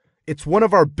Chanel? It's one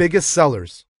of our biggest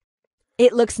sellers.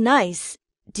 It looks nice.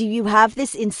 Do you have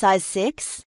this in size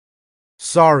 6?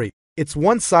 Sorry, it's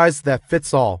one size that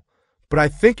fits all, but I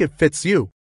think it fits you.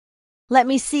 Let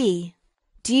me see.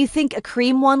 Do you think a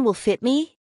cream one will fit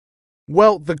me?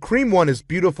 Well, the cream one is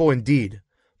beautiful indeed,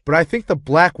 but I think the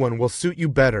black one will suit you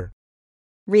better.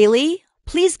 Really?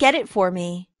 Please get it for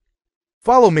me.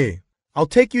 Follow me. I'll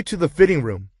take you to the fitting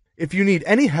room. If you need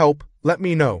any help, let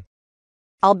me know.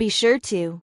 I'll be sure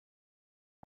to.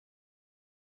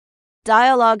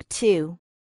 Dialogue 2.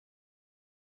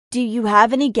 Do you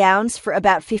have any gowns for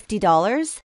about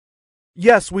 $50?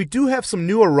 Yes, we do have some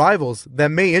new arrivals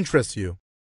that may interest you.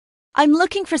 I'm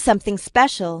looking for something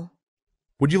special.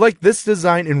 Would you like this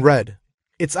design in red?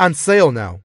 It's on sale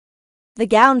now. The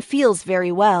gown feels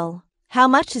very well. How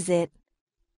much is it?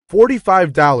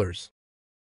 $45.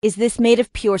 Is this made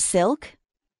of pure silk?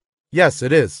 Yes,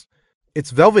 it is.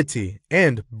 It's velvety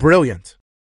and brilliant.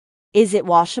 Is it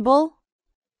washable?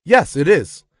 Yes, it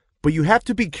is. But you have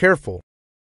to be careful.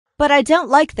 But I don't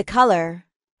like the color.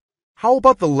 How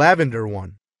about the lavender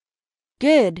one?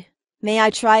 Good. May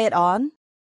I try it on?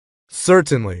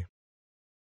 Certainly.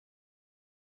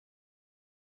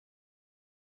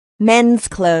 Men's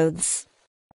clothes.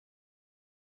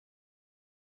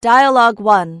 Dialogue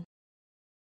 1.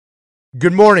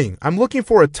 Good morning. I'm looking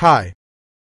for a tie.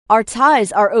 Our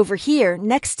ties are over here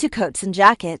next to coats and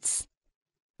jackets.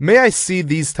 May I see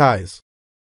these ties?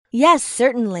 Yes,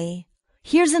 certainly.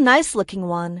 Here's a nice looking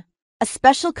one. A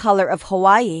special color of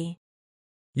Hawaii.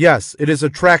 Yes, it is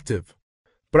attractive,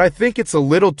 but I think it's a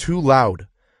little too loud.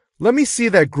 Let me see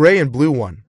that gray and blue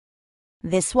one.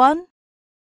 This one?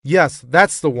 Yes,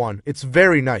 that's the one. It's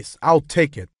very nice. I'll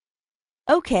take it.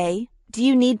 Okay. Do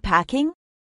you need packing?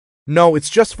 No, it's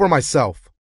just for myself.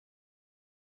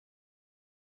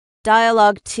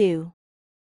 Dialogue 2.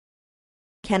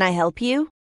 Can I help you?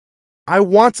 I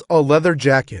want a leather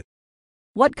jacket.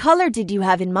 What color did you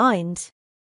have in mind?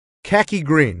 Khaki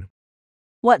green.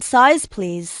 What size,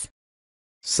 please?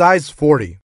 Size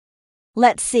 40.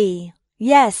 Let's see.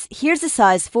 Yes, here's a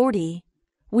size 40.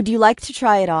 Would you like to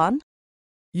try it on?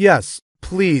 Yes,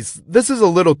 please. This is a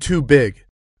little too big.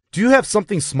 Do you have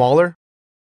something smaller?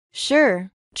 Sure.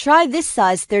 Try this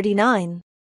size 39.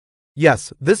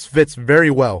 Yes, this fits very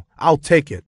well. I'll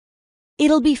take it.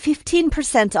 It'll be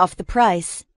 15% off the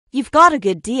price. You've got a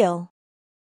good deal.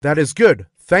 That is good.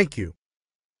 Thank you.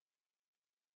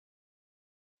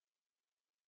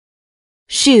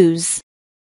 Shoes.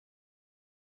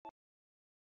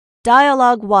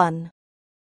 Dialogue 1.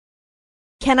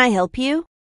 Can I help you?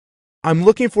 I'm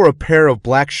looking for a pair of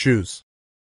black shoes.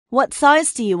 What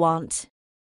size do you want?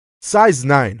 Size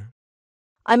 9.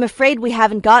 I'm afraid we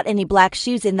haven't got any black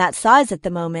shoes in that size at the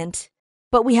moment,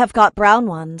 but we have got brown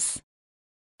ones.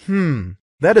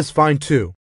 That is fine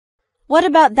too. What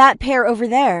about that pair over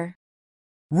there?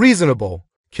 Reasonable.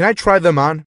 Can I try them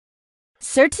on?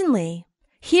 Certainly.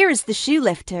 Here is the shoe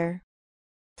lifter.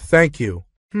 Thank you.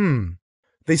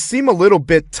 They seem a little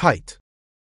bit tight.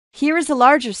 Here is a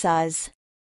larger size.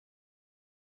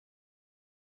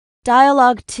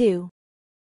 Dialogue 2.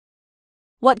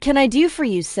 What can I do for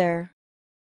you, sir?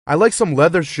 I like some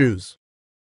leather shoes.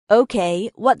 Okay,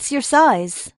 what's your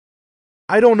size?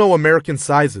 I don't know American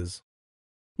sizes.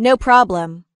 No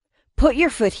problem. Put your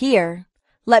foot here.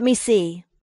 Let me see.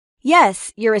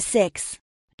 Yes, you're a 6.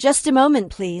 Just a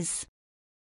moment, please.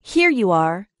 Here you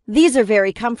are. These are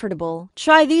very comfortable.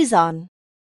 Try these on.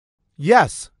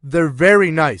 Yes, they're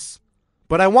very nice.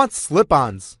 But I want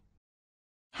slip-ons.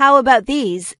 How about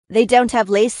these? They don't have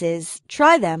laces.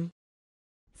 Try them.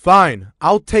 Fine,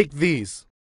 I'll take these.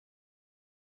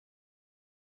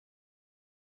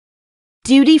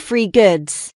 Duty-free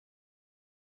goods.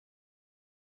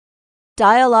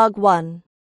 Dialogue 1.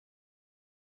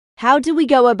 How do we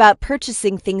go about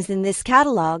purchasing things in this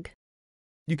catalog?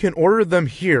 You can order them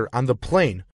here on the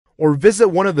plane or visit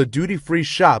one of the duty-free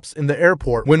shops in the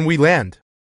airport when we land.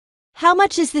 How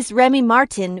much is this Remy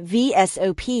Martin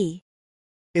VSOP?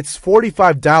 It's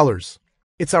 $45.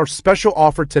 It's our special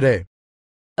offer today.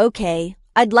 Okay,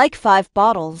 I'd like 5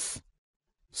 bottles.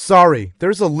 Sorry,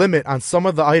 there's a limit on some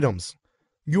of the items.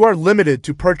 You are limited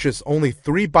to purchase only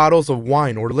 3 bottles of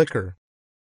wine or liquor.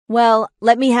 Well,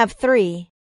 let me have 3.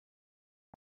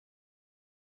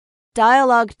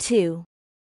 Dialogue 2.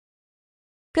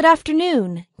 Good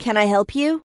afternoon. Can I help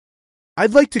you?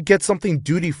 I'd like to get something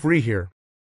duty-free here.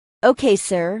 Okay,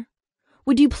 sir.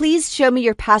 Would you please show me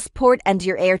your passport and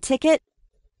your air ticket?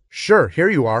 Sure,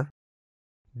 here you are.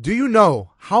 Do you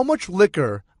know how much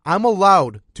liquor I'm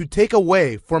allowed to take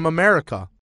away from America?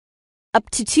 Up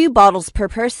to 2 bottles per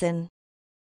person.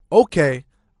 Okay,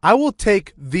 I will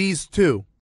take these 2.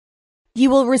 You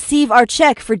will receive our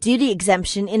check for duty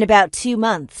exemption in about 2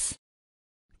 months.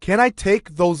 Can I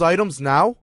take those items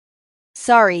now?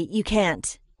 Sorry, you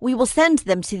can't. We will send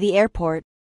them to the airport.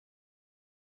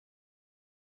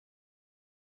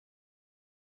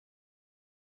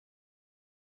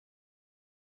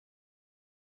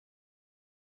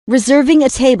 Reserving a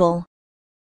table.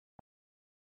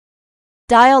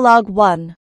 Dialogue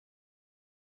 1.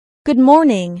 Good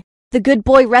morning. The Good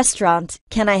Boy Restaurant.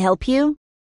 Can I help you?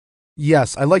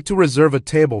 Yes, I'd like to reserve a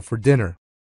table for dinner.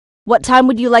 What time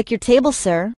would you like your table,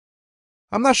 sir?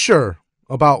 I'm not sure.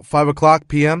 About 5 o'clock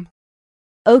p.m.?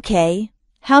 Okay.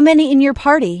 How many in your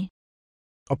party?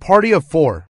 A party of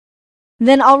 4.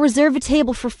 Then I'll reserve a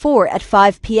table for 4 at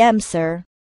 5 p.m., sir.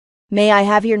 May I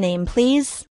have your name,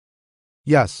 please?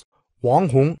 Yes, Wang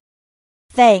Hong.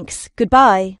 Thanks.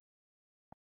 Goodbye.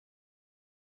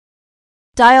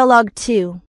 Dialogue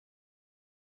 2.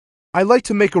 I'd like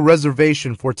to make a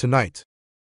reservation for tonight.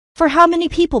 For how many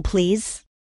people, please?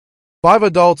 5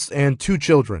 adults and 2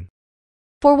 children.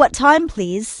 For what time,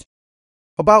 please?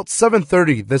 About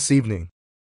 7:30 this evening.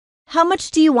 How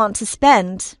much do you want to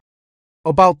spend?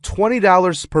 About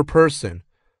 $20 per person.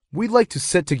 We'd like to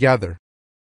sit together.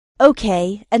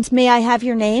 Okay, and may I have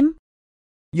your name?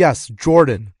 Yes,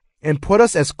 Jordan. And put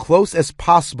us as close as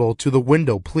possible to the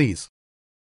window, please.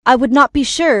 I would not be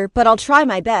sure, but I'll try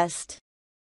my best.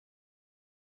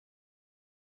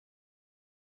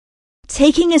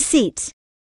 Taking a seat.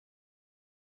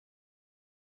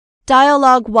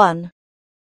 Dialogue 1.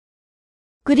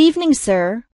 Good evening,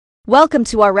 sir. Welcome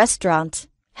to our restaurant.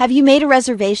 Have you made a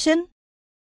reservation?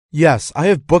 Yes, I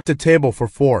have booked a table for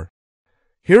 4.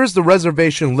 Here is the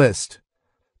reservation list.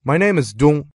 My name is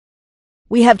Dong.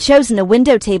 We have chosen a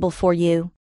window table for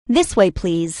you. This way,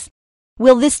 please.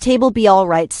 Will this table be all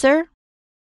right, sir?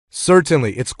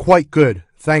 Certainly, it's quite good.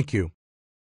 Thank you.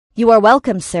 You are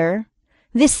welcome, sir.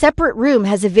 This separate room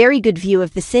has a very good view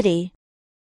of the city.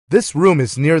 This room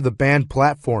is near the band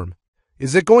platform.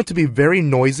 Is it going to be very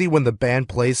noisy when the band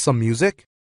plays some music?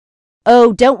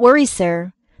 Oh, don't worry,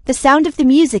 sir. The sound of the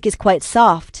music is quite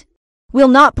soft.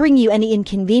 Will not bring you any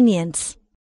inconvenience.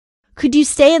 Could you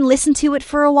stay and listen to it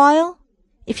for a while?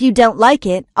 If you don't like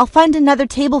it, I'll find another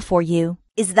table for you.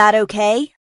 Is that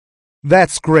okay?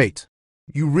 That's great.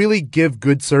 You really give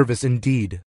good service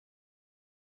indeed.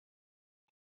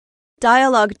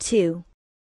 Dialogue 2.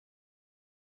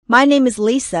 My name is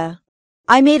Lisa.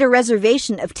 I made a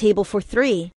reservation of table for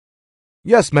 3.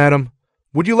 Yes, madam.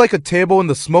 Would you like a table in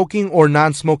the smoking or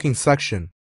non-smoking section?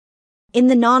 In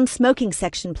the non-smoking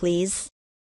section, please.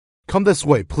 Come this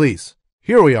way, please.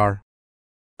 Here we are.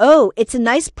 Oh, it's a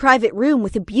nice private room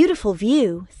with a beautiful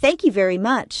view. Thank you very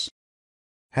much.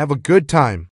 Have a good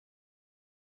time.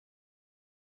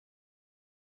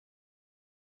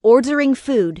 Ordering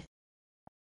food.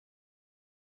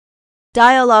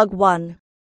 Dialogue 1.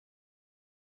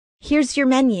 Here's your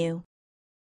menu.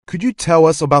 Could you tell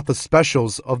us about the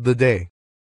specials of the day?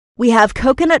 We have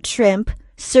coconut shrimp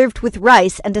served with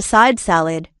rice and a side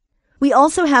salad. We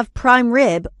also have prime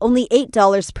rib, only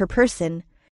 $8 per person,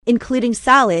 including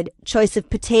salad, choice of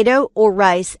potato or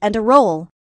rice, and a roll.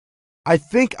 I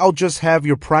think I'll just have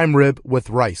your prime rib with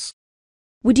rice.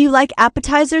 Would you like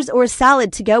appetizers or a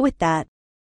salad to go with that?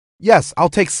 Yes, I'll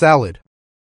take salad.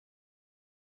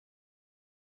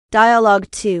 Dialogue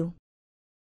 2.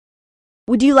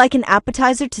 Would you like an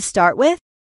appetizer to start with?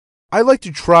 I'd like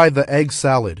to try the egg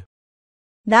salad.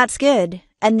 That's good.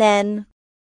 And then,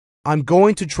 I'm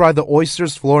going to try the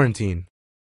oysters Florentine.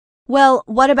 well,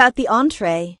 what about the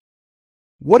entree?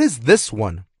 What is this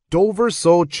one? Dover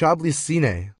sole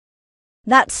chablicine.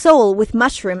 That's sole with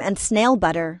mushroom and snail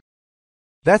butter.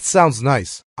 That sounds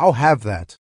nice. I'll have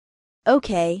that.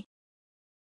 Okay.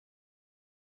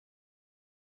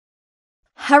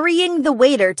 Hurrying the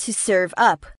waiter to serve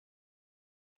up.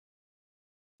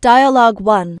 Dialogue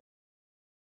 1.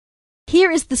 Here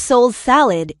is the sole's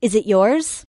salad. Is it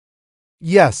yours?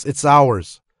 Yes, it's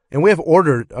ours. And we have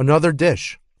ordered another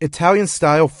dish.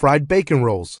 Italian-style fried bacon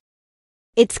rolls.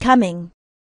 It's coming.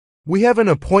 We have an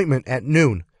appointment at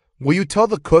noon. Will you tell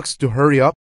the cooks to hurry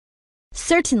up?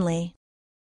 Certainly.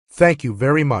 Thank you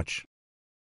very much.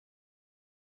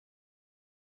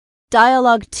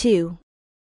 Dialogue 2.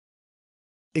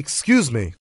 Excuse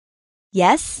me.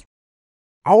 Yes?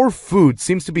 Our food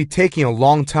seems to be taking a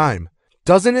long time,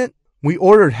 doesn't it? We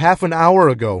ordered half an hour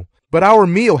ago, but our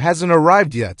meal hasn't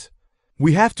arrived yet.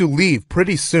 We have to leave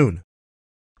pretty soon.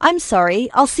 I'm sorry.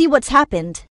 I'll see what's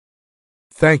happened.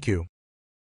 Thank you.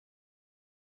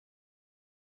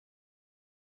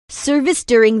 Service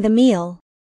during the meal.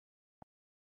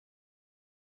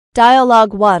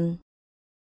 Dialogue 1.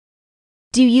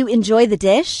 Do you enjoy the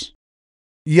dish?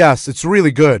 Yes, it's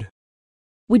really good.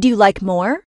 Would you like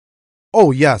more?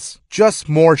 Oh, yes, just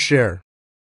more share.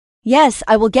 Yes,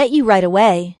 I will get you right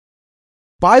away.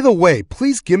 By the way,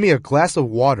 please give me a glass of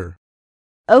water.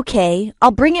 Okay,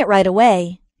 I'll bring it right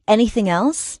away. Anything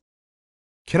else?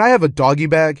 Can I have a doggy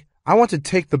bag? I want to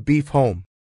take the beef home.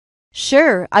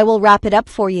 Sure, I will wrap it up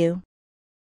for you.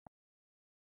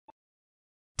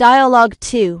 Dialogue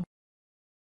 2.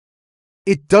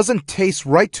 It doesn't taste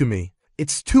right to me.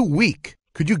 It's too weak.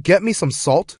 Could you get me some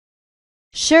salt?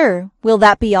 Sure, will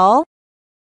that be all?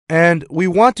 And we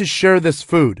want to share this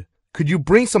food. Could you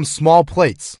bring some small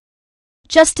plates?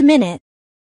 Just a minute.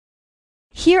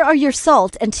 Here are your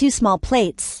salt and 2 small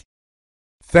plates.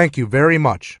 Thank you very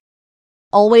much.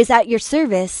 Always at your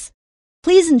service.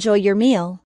 Please enjoy your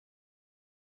meal.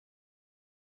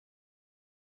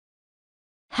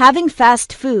 Having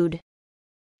fast food.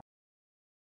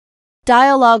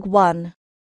 Dialogue 1.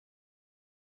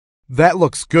 That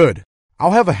looks good.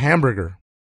 I'll have a hamburger.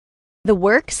 The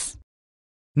works?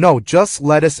 No, just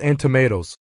lettuce and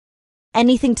tomatoes.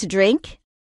 Anything to drink?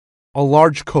 A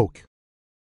large Coke.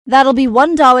 That'll be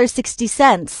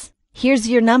 $1.60. Here's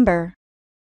your number.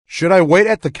 Should I wait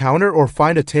at the counter or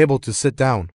find a table to sit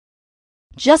down?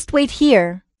 Just wait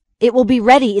here. It will be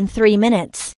ready in 3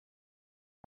 minutes.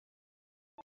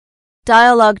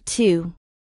 Dialogue 2.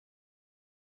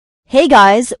 Hey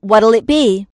guys, what'll it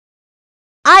be?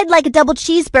 I'd like a double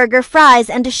cheeseburger, fries,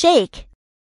 and a shake.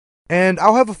 And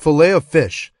I'll have a fillet of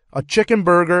fish, a chicken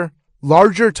burger,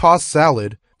 larger tossed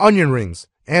salad, onion rings,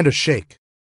 and a shake.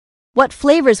 What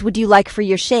flavors would you like for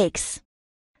your shakes?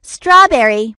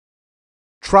 Strawberry.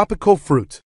 Tropical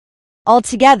fruit.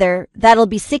 Altogether, that'll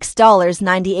be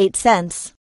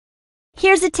 $6.98.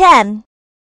 Here's a 10.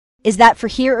 Is that for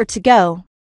here or to go?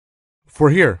 For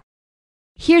here.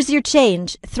 Here's your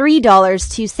change,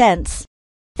 $3.02.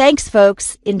 Thanks,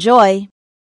 folks. Enjoy.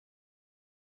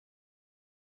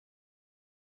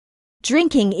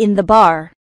 Drinking in the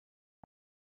bar.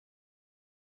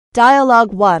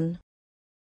 Dialogue 1.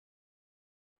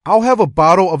 I'll have a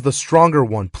bottle of the stronger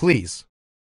one, please.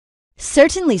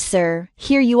 Certainly, sir.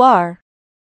 Here you are.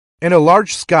 And a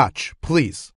large scotch,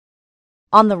 please.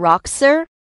 On the rocks, sir?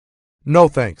 No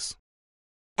thanks.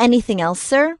 Anything else,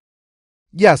 sir?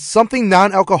 Yes, something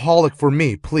non-alcoholic for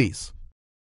me, please.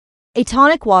 A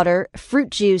tonic water, fruit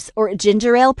juice, or a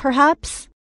ginger ale, perhaps?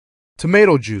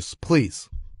 Tomato juice, please.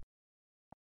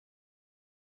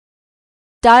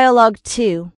 Dialogue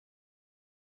 2.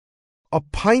 A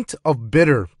pint of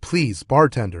bitter, please,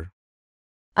 bartender.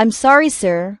 I'm sorry,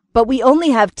 sir, but we only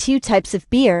have 2 types of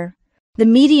beer, the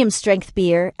medium-strength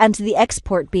beer and the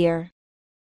export beer.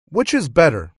 Which is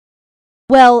better?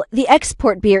 Well, the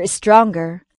export beer is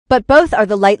stronger, but both are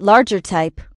the light, larger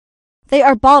type. They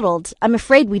are bottled. I'm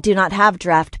afraid we do not have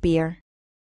draft beer.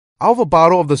 I'll have a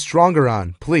bottle of the stronger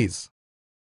on, please.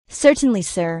 Certainly,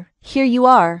 sir. Here you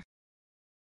are.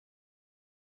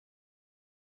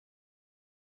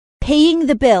 Paying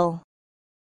the bill.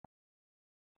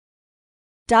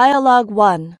 Dialogue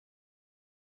 1.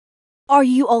 Are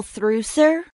you all through,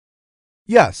 sir?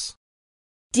 Yes.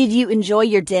 Did you enjoy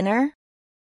your dinner?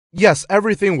 Yes,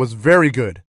 everything was very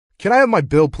good. Can I have my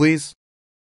bill, please?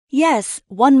 Yes,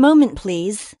 one moment,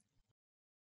 please.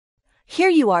 Here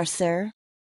you are, sir.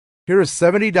 Here is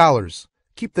 $70.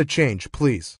 Keep the change,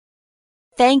 please.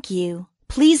 Thank you.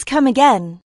 Please come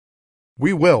again.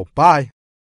 We will. Bye.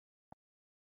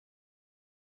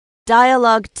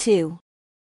 Dialogue 2.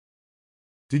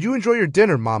 Did you enjoy your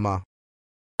dinner, Mama?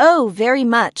 Oh, very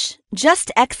much.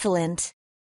 Just excellent.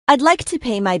 I'd like to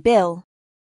pay my bill.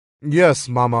 Yes,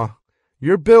 Mama.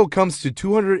 Your bill comes to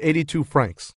 282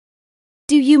 francs.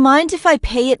 Do you mind if I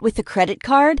pay it with a credit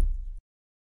card?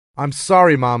 I'm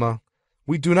sorry, Mama.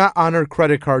 We do not honor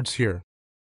credit cards here.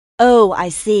 Oh, I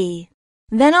see.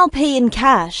 Then I'll pay in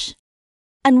cash.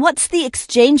 And what's the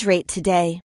exchange rate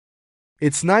today?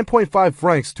 It's 9.5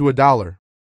 francs to a dollar.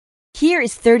 Here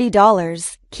is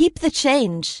 $30. Keep the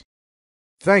change.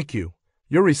 Thank you.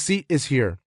 Your receipt is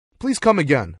here. Please come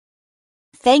again.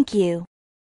 Thank you.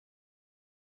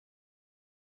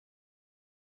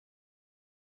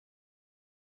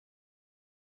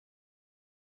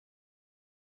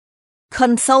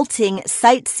 Consulting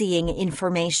sightseeing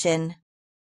information.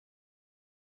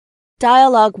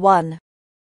 Dialogue 1.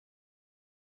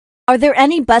 Are there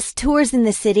any bus tours in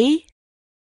the city?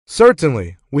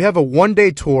 Certainly. We have a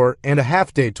one-day tour and a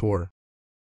half-day tour.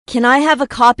 Can I have a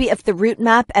copy of the route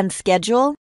map and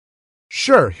schedule?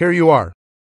 Sure, here you are.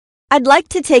 I'd like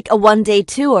to take a one-day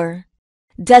tour.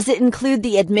 Does it include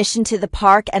the admission to the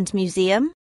park and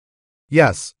museum?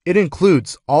 Yes, it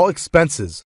includes all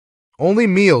expenses. Only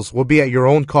meals will be at your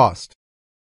own cost.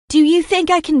 Do you think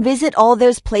I can visit all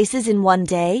those places in one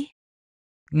day?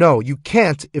 No, you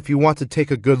can't if you want to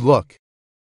take a good look.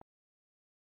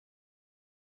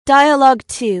 Dialogue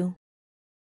 2.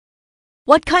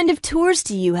 What kind of tours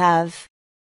do you have?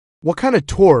 What kind of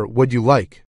tour would you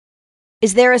like?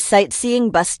 Is there a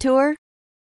sightseeing bus tour?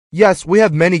 Yes, we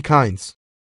have many kinds.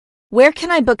 Where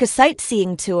can I book a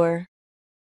sightseeing tour?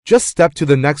 Just step to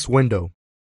the next window.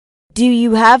 Do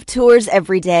you have tours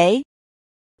every day?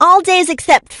 All days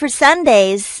except for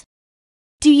Sundays.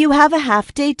 Do you have a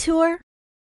half-day tour?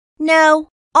 No,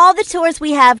 all the tours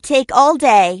we have take all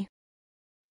day.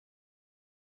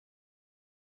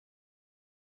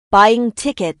 Buying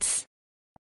tickets.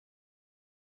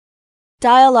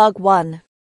 Dialogue 1.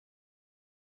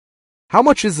 How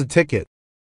much is the ticket?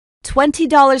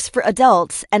 $20 for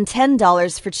adults and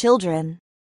 $10 for children.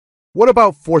 What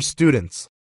about for students?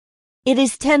 It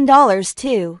is $10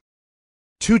 too.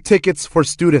 2 tickets for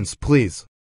students, please.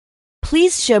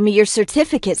 Please show me your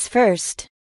certificates first.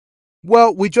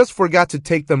 Well, we just forgot to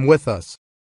take them with us.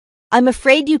 I'm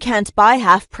afraid you can't buy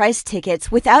half-price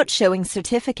tickets without showing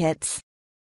certificates.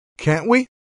 Can't we?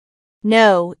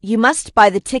 No, you must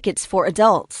buy the tickets for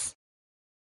adults.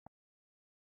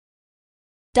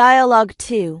 Dialogue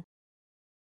 2.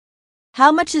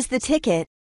 How much is the ticket?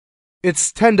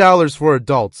 It's $10 for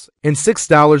adults and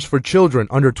 $6 for children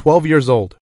under 12 years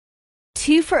old.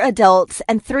 2 for adults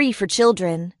and 3 for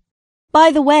children.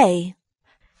 By the way,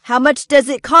 how much does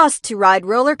it cost to ride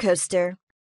roller coaster?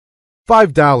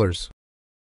 $5.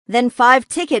 Then 5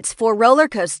 tickets for roller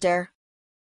coaster.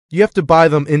 You have to buy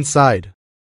them inside.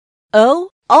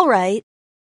 Oh, all right.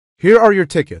 Here are your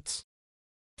tickets.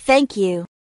 Thank you.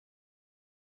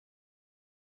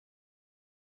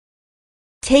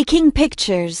 Taking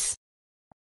pictures.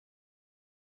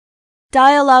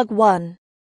 Dialogue 1.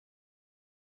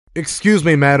 Excuse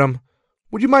me, madam.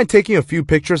 Would you mind taking a few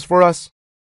pictures for us?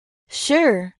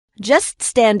 Sure, just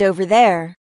stand over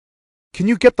there. Can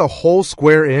you get the whole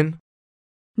square in?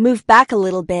 Move back a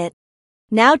little bit.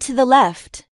 Now to the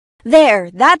left. There,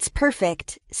 that's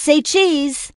perfect. Say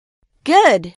cheese.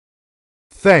 Good.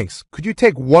 Thanks. Could you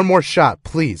take one more shot,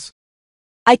 please?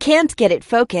 I can't get it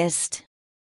focused.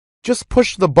 Just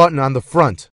push the button on the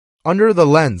front, under the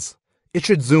lens. It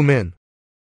should zoom in.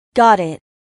 Got it.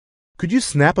 Could you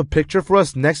snap a picture for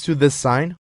us next to this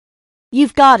sign?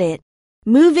 You've got it.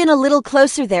 Move in a little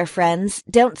closer there, friends.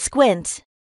 Don't squint.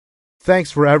 Thanks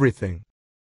for everything.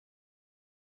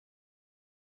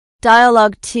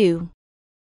 Dialogue 2.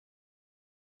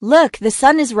 Look, the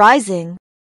sun is rising.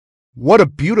 What a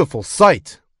beautiful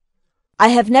sight! I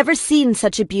have never seen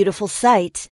such a beautiful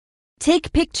sight.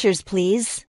 Take pictures,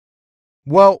 please.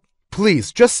 Well,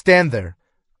 please, just stand there.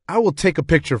 I will take a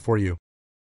picture for you.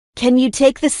 Can you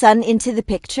take the sun into the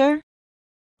picture?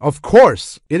 Of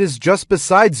course, it is just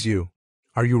beside you.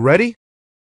 Are you ready?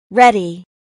 Ready.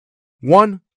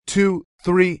 1, 2,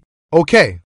 3,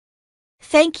 okay.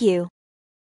 Thank you.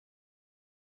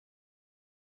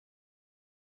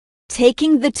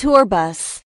 Taking the tour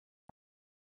bus.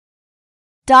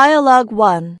 Dialogue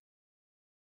 1.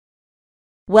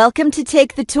 Welcome to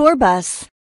take the tour bus.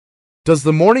 Does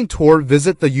the morning tour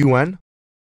visit the UN?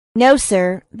 No,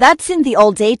 sir. That's in the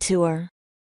all-day tour.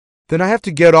 Then I have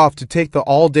to get off to take the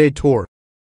all-day tour.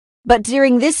 But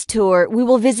during this tour, we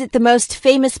will visit the most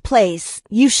famous place.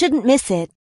 You shouldn't miss it.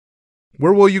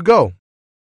 Where will you go?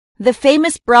 The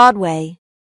famous Broadway.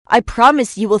 I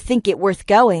promise you will think it worth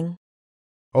going.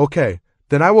 Okay,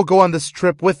 then I will go on this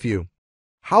trip with you.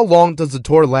 How long does the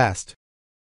tour last?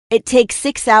 It takes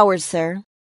 6 hours, sir.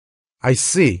 I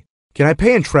see. Can I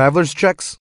pay in traveler's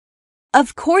checks?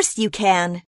 Of course you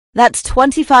can. That's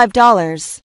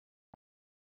 $25.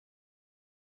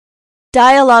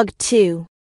 Dialogue 2.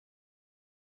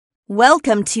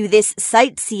 Welcome to this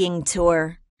sightseeing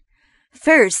tour.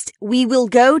 First, we will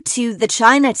go to the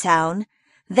Chinatown,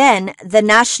 then the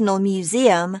National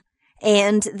Museum,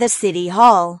 and the City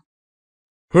Hall.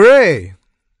 Hooray!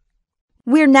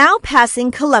 We're now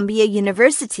passing Columbia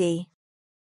University.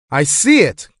 I see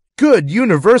it. Good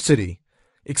university.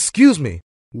 Excuse me,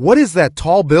 what is that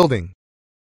tall building?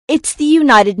 It's the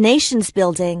United Nations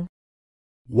building.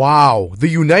 Wow, the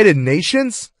United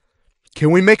Nations? Can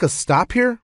we make a stop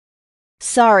here?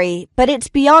 Sorry, but it's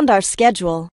beyond our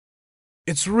schedule.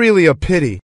 It's really a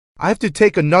pity. I have to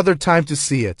take another time to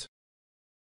see it.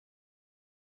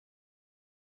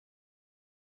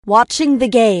 Watching the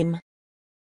game.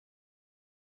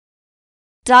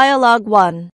 Dialogue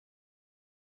 1.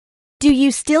 Do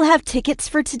you still have tickets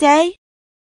for today?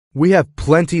 We have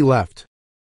plenty left.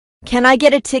 Can I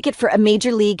get a ticket for a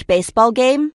Major League Baseball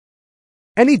game?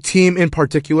 Any team in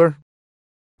particular?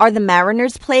 Are the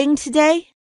Mariners playing today?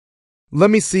 Let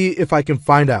me see if I can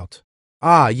find out.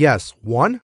 Ah, yes,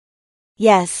 one?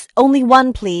 Yes, only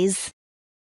one, please.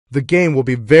 The game will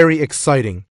be very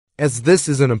exciting, as this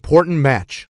is an important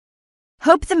match.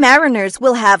 Hope the Mariners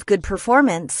will have good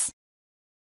performance.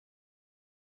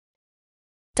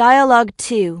 Dialogue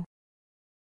 2.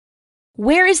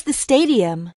 Where is the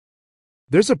stadium?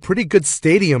 There's a pretty good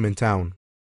stadium in town.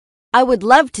 I would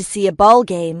love to see a ball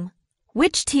game.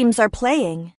 Which teams are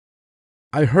playing?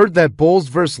 I heard that Bulls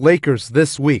vs. Lakers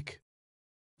this week.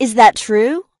 Is that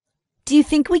true? Do you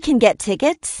think we can get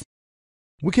tickets?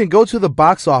 We can go to the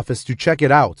box office to check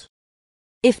it out.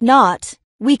 If not,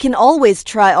 we can always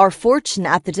try our fortune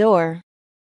at the door.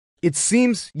 It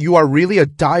seems you are really a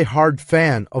die-hard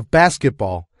fan of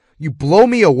basketball. You blow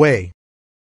me away.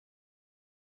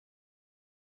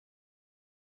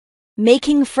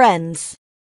 Making friends.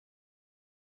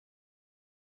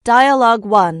 Dialogue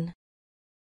 1.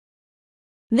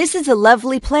 This is a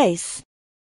lovely place.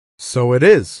 So it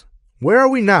is. Where are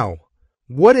we now?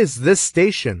 What is this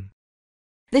station?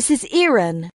 This is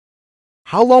Iran.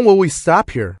 How long will we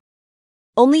stop here?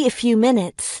 Only a few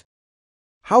minutes.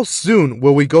 How soon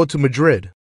will we go to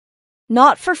Madrid?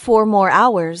 Not for 4 more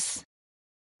hours.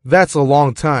 That's a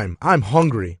long time. I'm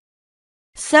hungry.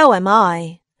 So am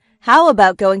I. How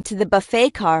about going to the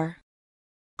buffet car?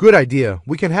 Good idea.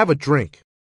 We can have a drink.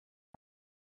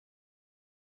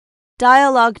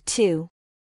 Dialogue 2.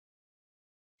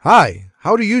 Hi,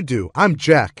 how do you do? I'm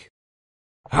Jack.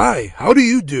 Hi, how do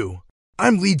you do?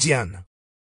 I'm Li Jian.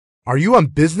 Are you on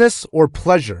business or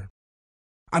pleasure?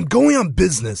 I'm going on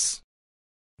business.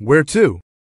 Where to?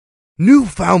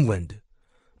 Newfoundland.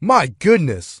 My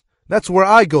goodness, that's where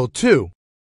I go too.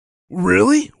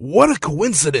 Really? What a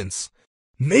coincidence.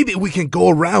 Maybe we can go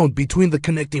around between the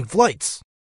connecting flights.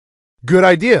 Good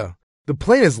idea. The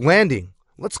plane is landing.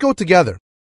 Let's go together.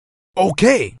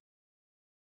 Okay.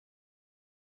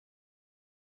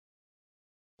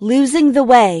 Losing the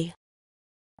way.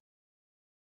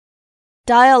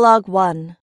 Dialogue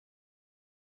 1.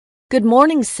 Good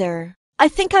morning, sir. I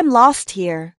think I'm lost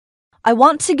here. I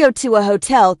want to go to a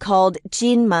hotel called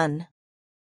Jinmun.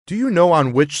 Do you know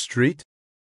on which street?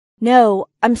 No,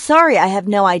 I'm sorry, I have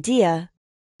no idea.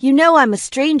 You know I'm a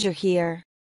stranger here.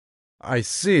 I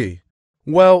see.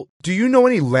 Well, do you know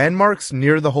any landmarks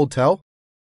near the hotel?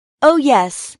 Oh,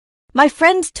 yes. My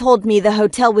friend told me the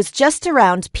hotel was just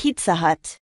around Pizza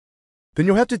Hut. Then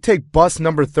you'll have to take bus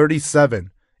number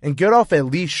 37 and get off at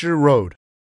Li Shi Road.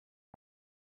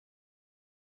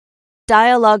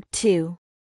 Dialogue 2.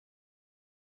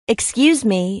 Excuse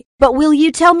me, but will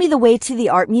you tell me the way to the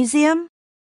art museum?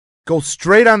 Go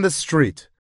straight on the street.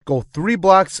 Go 3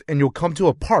 blocks and you'll come to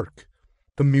a park.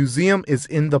 The museum is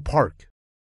in the park.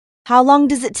 How long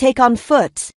does it take on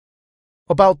foot?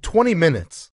 About 20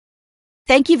 minutes.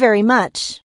 Thank you very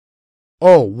much.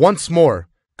 Oh, once more.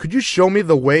 Could you show me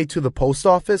the way to the post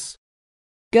office?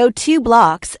 Go 2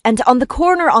 blocks and on the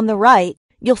corner on the right,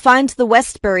 you'll find the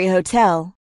Westbury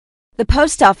Hotel. The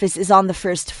post office is on the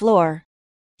 1st floor.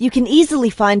 You can easily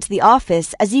find the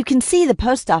office as you can see the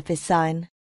post office sign.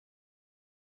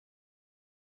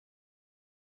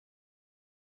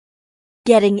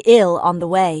 Getting ill on the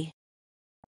way.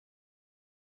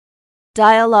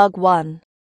 Dialogue 1.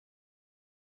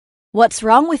 What's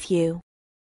wrong with you?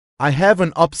 I have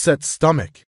an upset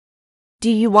stomach.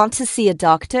 Do you want to see a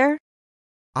doctor?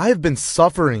 I have been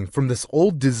suffering from this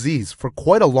old disease for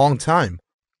quite a long time.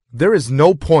 There is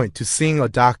no point to seeing a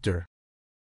doctor.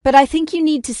 But I think you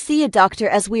need to see a doctor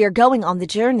as we are going on the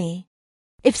journey.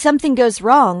 If something goes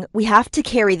wrong, we have to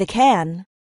carry the can.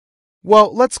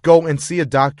 Well, let's go and see a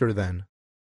doctor then.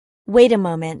 Wait a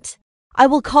moment. I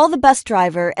will call the bus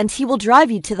driver and he will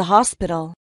drive you to the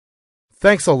hospital.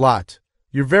 Thanks a lot.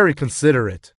 You're very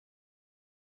considerate.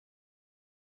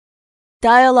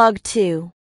 Dialogue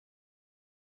 2.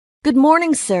 Good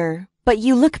morning, sir, but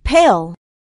you look pale.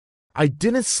 I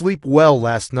didn't sleep well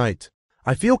last night.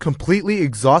 I feel completely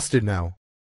exhausted now.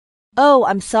 Oh,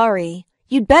 I'm sorry.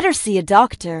 You'd better see a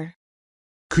doctor.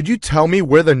 Could you tell me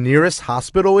where the nearest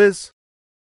hospital is?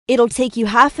 It'll take you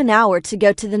half an hour to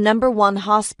go to the number 1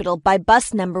 hospital by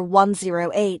bus number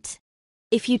 108.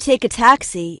 If you take a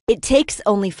taxi, it takes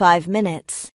only 5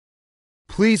 minutes.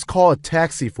 Please call a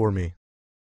taxi for me.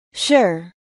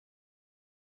 Sure.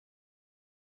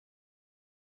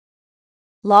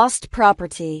 Lost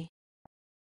property.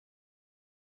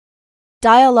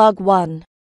 Dialogue 1.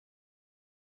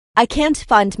 I can't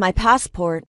find my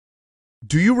passport.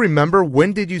 Do you remember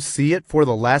when did you see it for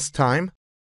the last time?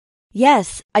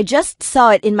 Yes, I just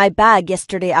saw it in my bag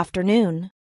yesterday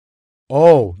afternoon.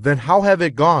 Oh, then how have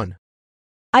it gone?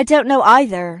 I don't know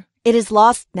either. It is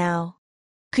lost now.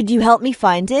 Could you help me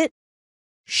find it?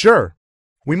 Sure.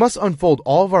 We must unfold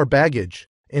all of our baggage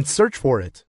and search for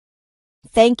it.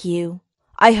 Thank you.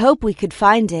 I hope we could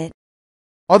find it.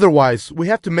 Otherwise, we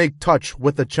have to make touch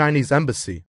with the Chinese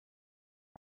embassy.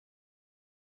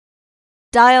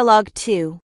 Dialogue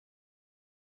 2.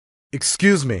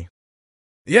 Excuse me.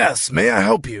 Yes, may I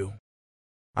help you?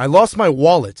 I lost my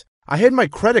wallet. I had my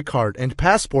credit card and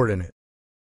passport in it.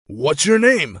 What's your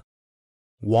name?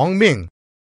 Wang Ming.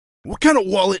 What kind of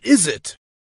wallet is it?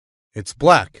 It's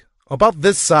black, about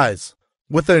this size,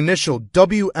 with the initial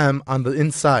WM on the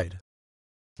inside.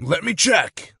 Let me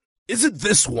check. Is it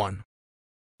this one?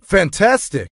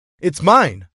 Fantastic. It's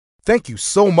mine. Thank you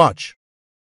so much.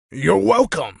 You're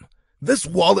welcome. This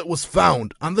wallet was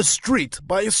found on the street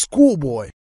by a schoolboy.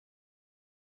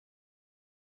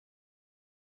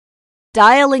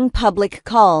 Dialing public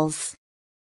calls.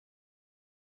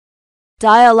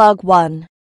 Dialogue 1.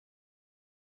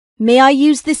 May I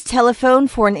use this telephone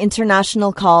for an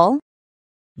international call?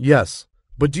 Yes,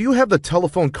 but do you have the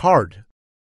telephone card?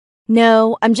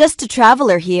 No, I'm just a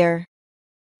traveler here.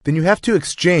 Then you have to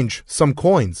exchange some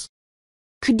coins.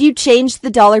 Could you change the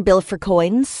dollar bill for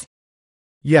coins?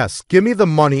 Yes, give me the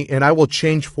money and I will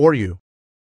change for you.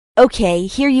 Okay,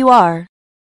 here you are.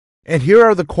 And here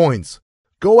are the coins.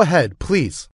 Go ahead,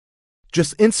 please.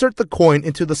 Just insert the coin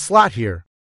into the slot here.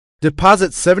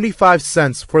 Deposit 75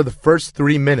 cents for the first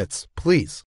 3 minutes,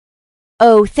 please.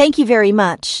 Oh, thank you very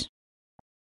much.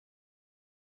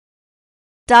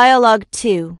 Dialogue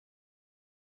 2.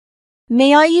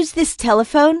 May I use this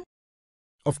telephone?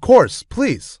 Of course,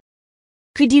 please.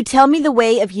 Could you tell me the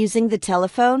way of using the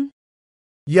telephone?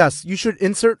 Yes, you should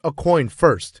insert a coin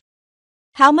first.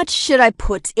 How much should I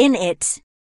put in it?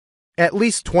 At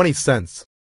least 20 cents.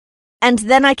 And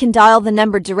then I can dial the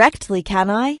number directly, can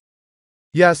I?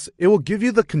 Yes, it will give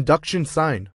you the conduction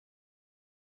sign.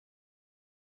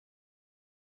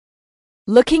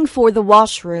 Looking for the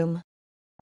washroom.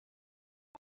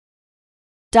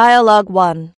 Dialogue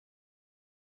 1.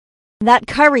 That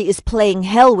curry is playing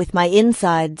hell with my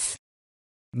insides.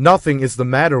 Nothing is the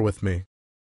matter with me.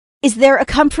 Is there a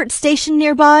comfort station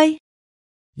nearby?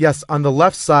 Yes, on the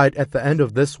left side at the end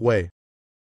of this way.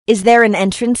 Is there an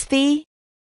entrance fee?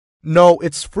 No,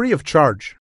 it's free of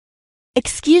charge.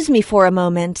 Excuse me for a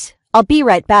moment. I'll be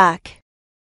right back.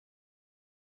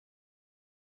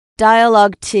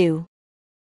 Dialogue 2.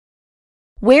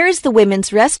 Where is the women's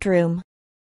restroom?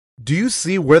 Do you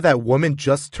see where that woman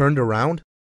just turned around?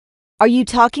 Are you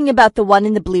talking about the one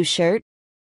in the blue shirt?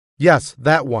 Yes,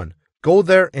 that one. Go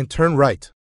there and turn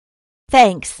right.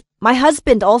 Thanks. My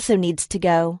husband also needs to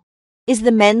go. Is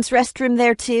the men's restroom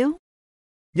there too?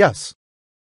 Yes.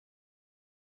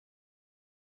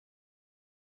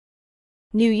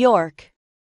 New York.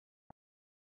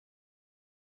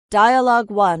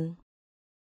 Dialogue 1.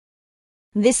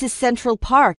 This is Central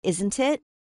Park, isn't it?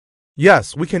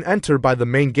 Yes, we can enter by the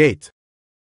main gate.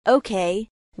 Okay.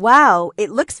 Wow, it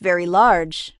looks very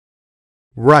large.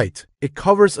 Right. It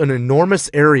covers an enormous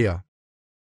area.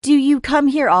 Do you come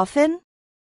here often?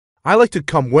 I like to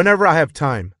come whenever I have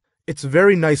time. It's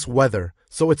very nice weather,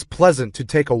 so it's pleasant to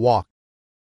take a walk.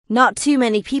 Not too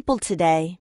many people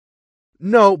today.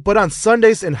 No, but on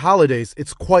Sundays and holidays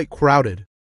it's quite crowded.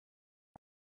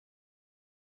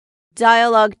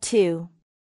 Dialogue 2.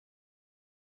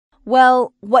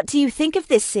 Well, what do you think of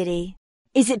this city?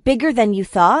 Is it bigger than you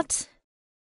thought?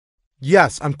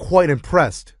 Yes, I'm quite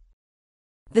impressed.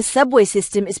 The subway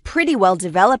system is pretty well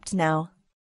developed now.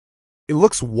 It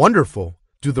looks wonderful.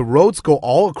 Do the roads go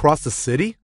all across the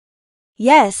city?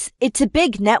 Yes, it's a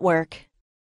big network.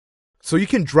 So you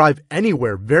can drive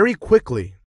anywhere very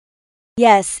quickly.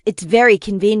 Yes, it's very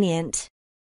convenient.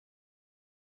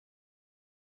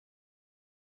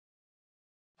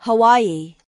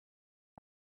 Hawaii.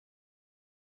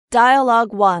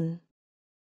 Dialogue 1.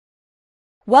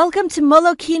 Welcome to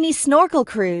Molokini Snorkel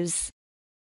Cruise.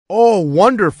 Oh,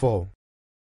 wonderful.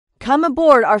 Come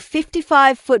aboard our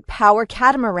 55-foot power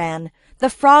catamaran,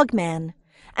 the Frogman,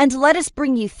 and let us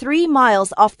bring you 3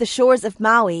 miles off the shores of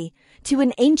Maui to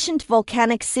an ancient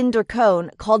volcanic cinder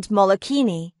cone called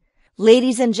Molokini.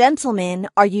 Ladies and gentlemen,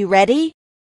 are you ready?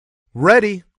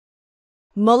 Ready.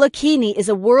 Molokini is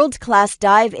a world-class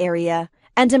dive area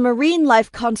and a marine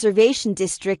life conservation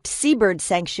district seabird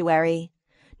sanctuary,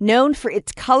 known for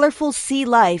its colorful sea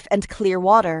life and clear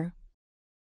water.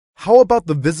 How about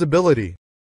the visibility?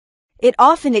 It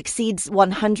often exceeds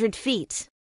 100 feet.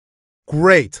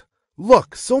 Great.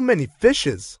 Look, so many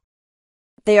fishes.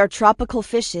 They are tropical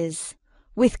fishes.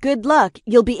 With good luck,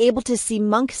 you'll be able to see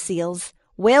monk seals,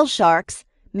 whale sharks,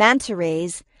 manta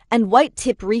rays, and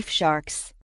white-tip reef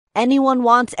sharks. Anyone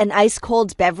want an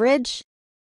ice-cold beverage?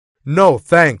 No,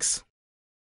 thanks.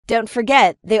 Don't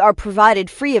forget, they are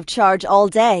provided free of charge all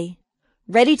day.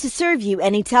 Ready to serve you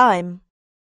anytime.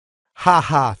 Ha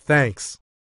ha, thanks.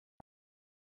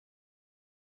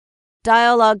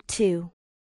 Dialogue 2.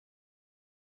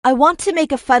 I want to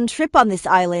make a fun trip on this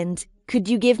island. Could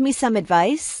you give me some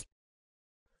advice?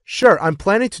 Sure, I'm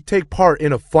planning to take part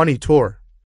in a funny tour.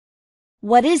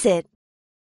 What is it?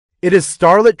 It is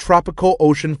Starlit Tropical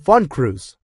Ocean Fun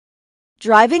Cruise.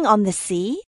 Driving on the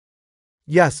sea?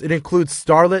 Yes, it includes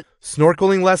starlit,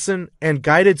 snorkeling lesson, and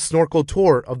guided snorkel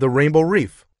tour of the Rainbow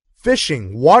Reef,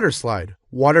 fishing, water slide,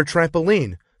 water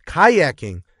trampoline,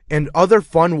 kayaking, and other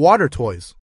fun water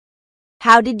toys.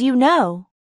 How did you know?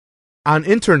 On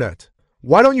internet.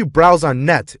 Why don't you browse on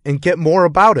net and get more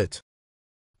about it?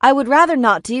 I would rather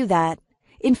not do that.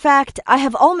 In fact, I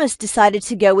have almost decided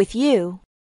to go with you.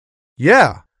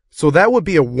 Yeah, so that would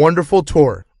be a wonderful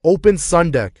tour. Open sun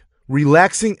deck,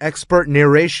 relaxing expert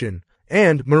narration,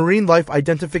 and marine life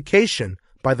identification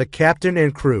by the captain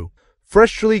and crew.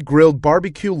 Freshly grilled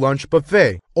barbecue lunch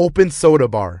buffet, open soda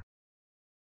bar.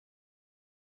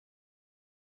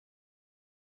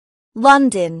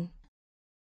 London.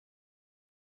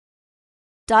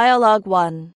 Dialogue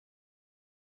 1.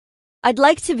 I'd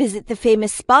like to visit the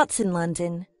famous spots in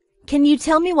London. Can you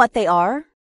tell me what they are?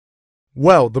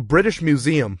 Well, the British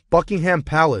Museum, Buckingham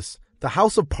Palace, the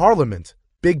House of Parliament,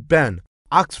 Big Ben,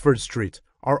 Oxford Street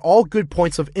are all good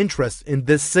points of interest in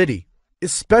this city.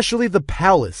 Especially the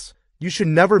palace. You should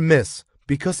never miss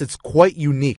because it's quite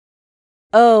unique.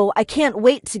 Oh, I can't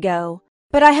wait to go.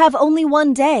 But I have only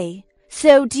one day.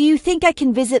 So do you think I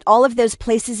can visit all of those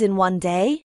places in one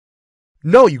day?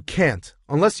 No, you can't,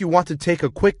 unless you want to take a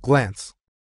quick glance.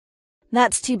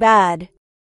 That's too bad.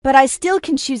 But I still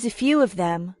can choose a few of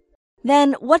them.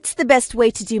 Then what's the best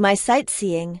way to do my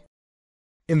sightseeing?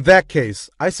 In that case,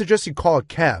 I suggest you call a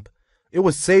cab. It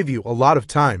would save you a lot of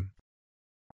time.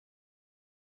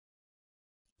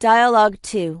 Dialogue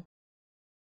 2.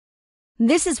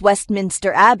 This is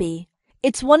Westminster Abbey.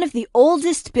 It's one of the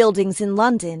oldest buildings in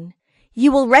London.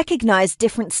 You will recognize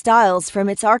different styles from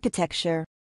its architecture.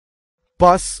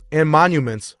 Busts and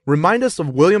monuments remind us of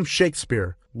William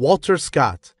Shakespeare, Walter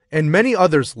Scott, and many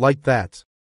others like that.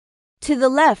 To the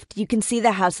left, you can see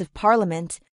the House of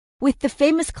Parliament, with the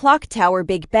famous clock tower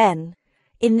Big Ben.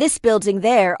 In this building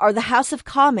there are the House of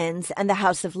Commons and the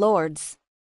House of Lords.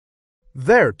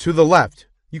 There, to the left,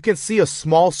 you can see a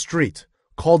small street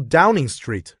called Downing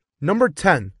Street. Number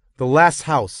 10, the last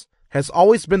house, has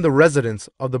always been the residence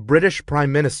of the British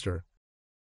Prime Minister.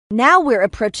 Now we're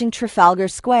approaching Trafalgar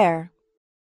Square.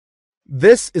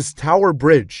 This is Tower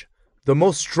Bridge, the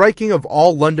most striking of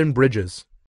all London bridges.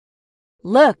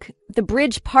 Look, the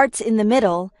bridge parts in the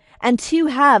middle, and 2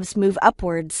 halves move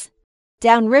upwards.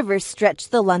 Downriver stretch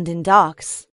the London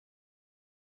docks.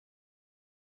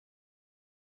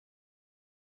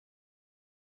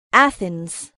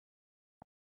 Athens.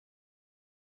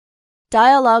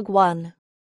 Dialogue 1.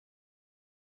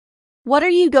 What are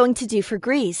you going to do for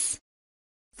Greece?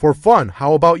 For fun,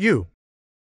 how about you?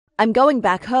 I'm going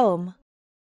back home.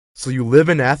 So you live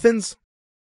in Athens?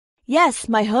 Yes,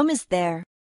 my home is there.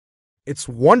 It's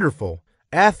wonderful.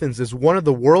 Athens is one of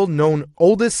the world-known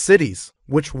oldest cities,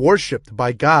 which worshipped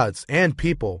by gods and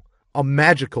people. A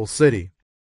magical city.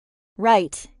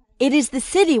 Right. It is the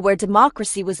city where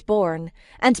democracy was born,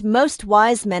 and most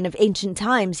wise men of ancient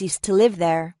times used to live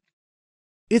there.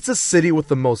 It's a city with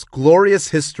the most glorious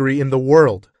history in the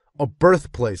world, a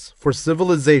birthplace for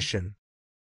civilization.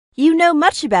 You know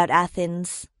much about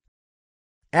Athens.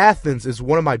 Athens is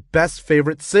one of my best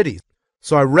favorite cities,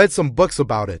 so I read some books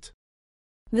about it.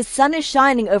 The sun is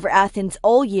shining over Athens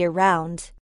all year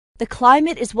round. The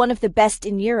climate is one of the best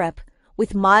in Europe,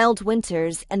 with mild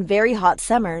winters and very hot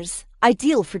summers,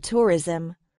 ideal for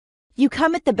tourism. You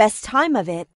come at the best time of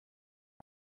it.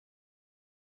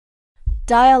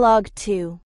 Dialogue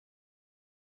 2.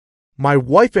 My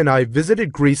wife and I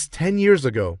visited Greece 10 years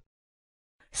ago.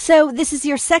 So, this is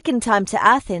your second time to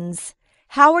Athens.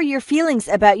 How are your feelings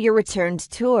about your returned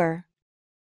tour?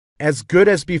 As good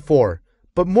as before,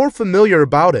 but more familiar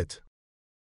about it.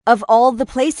 Of all the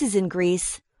places in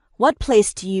Greece, what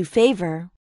place do you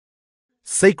favor?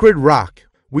 Sacred Rock.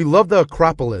 We love the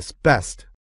Acropolis best.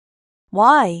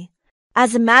 Why?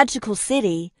 As a magical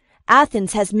city,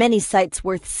 Athens has many sights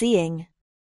worth seeing.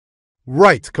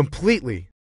 Right, completely.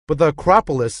 But the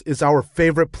Acropolis is our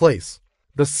favorite place.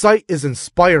 The site is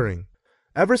inspiring.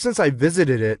 Ever since I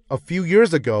visited it a few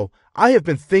years ago, I have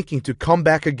been thinking to come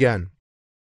back again.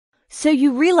 So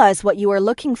you realize what you are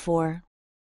looking for.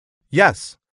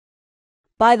 Yes.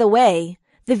 By the way,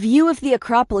 the view of the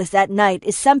Acropolis at night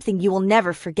is something you will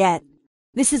never forget.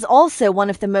 This is also one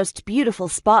of the most beautiful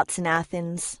spots in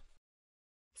Athens.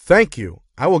 Thank you.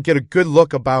 I will get a good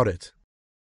look about it.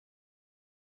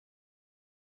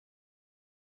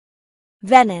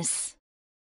 Venice.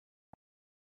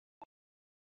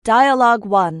 Dialogue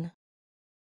 1.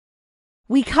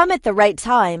 We come at the right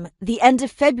time. The end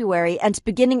of February and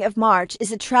beginning of March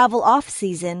is a travel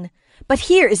off-season, but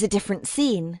here is a different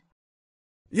scene.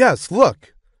 Yes,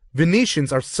 look.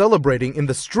 Venetians are celebrating in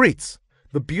the streets.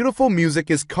 The beautiful music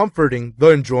is comforting the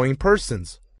enjoying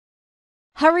persons.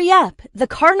 Hurry up, the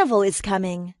carnival is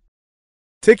coming.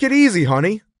 Take it easy,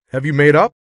 honey. Have you made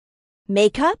up?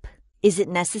 Makeup? Is it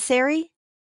necessary?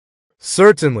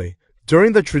 Certainly.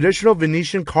 During the traditional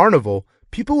Venetian carnival,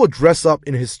 people will dress up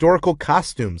in historical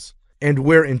costumes and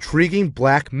wear intriguing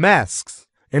black masks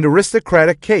and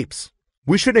aristocratic capes.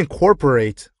 We should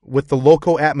incorporate with the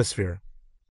local atmosphere.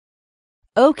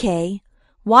 Okay.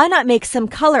 Why not make some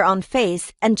color on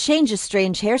face and change a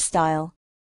strange hairstyle?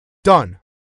 Done.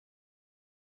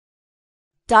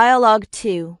 Dialogue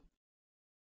 2.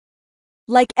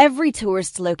 Like every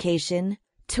tourist location,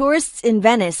 tourists in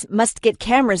Venice must get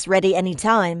cameras ready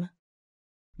anytime.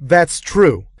 That's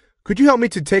true. Could you help me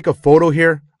to take a photo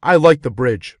here? I like the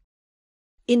bridge.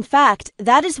 In fact,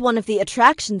 that is one of the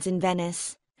attractions in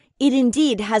Venice. It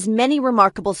indeed has many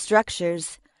remarkable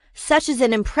structures, such as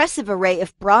an impressive array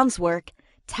of bronze work,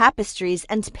 tapestries,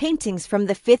 and paintings from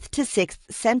the 5th to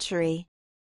 6th century.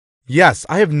 Yes,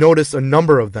 I have noticed a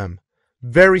number of them.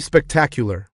 Very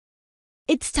spectacular.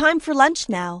 It's time for lunch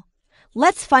now.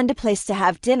 Let's find a place to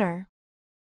have dinner.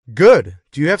 Good.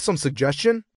 Do you have some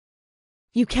suggestion?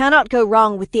 You cannot go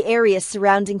wrong with the area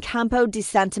surrounding Campo di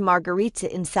Santa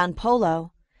Margherita in San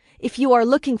Polo, if you are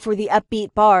looking for the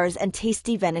upbeat bars and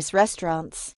tasty Venice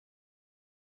restaurants.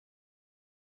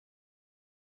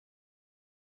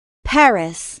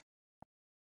 Paris.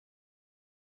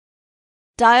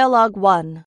 Dialogue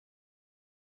 1.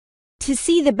 To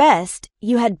see the best,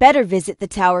 you had better visit the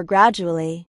tower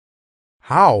gradually.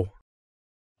 How?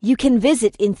 You can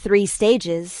visit in 3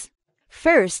 stages.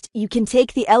 First, you can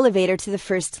take the elevator to the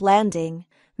first landing.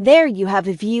 There you have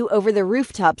a view over the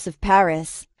rooftops of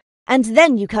Paris. And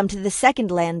then you come to the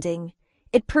second landing.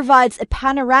 It provides a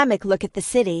panoramic look at the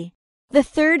city. The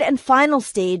third and final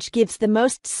stage gives the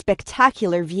most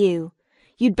spectacular view.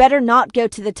 You'd better not go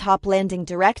to the top landing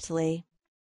directly.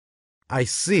 I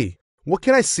see. What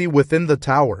can I see within the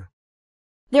tower?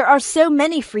 There are so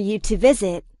many for you to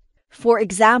visit. For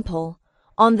example,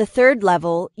 on the 3rd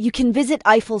level, you can visit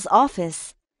Eiffel's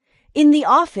office. In the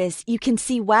office, you can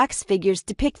see wax figures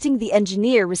depicting the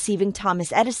engineer receiving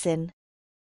Thomas Edison.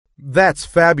 That's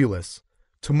fabulous.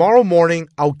 Tomorrow morning,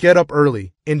 I'll get up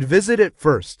early and visit it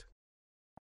first.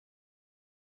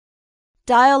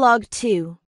 Dialogue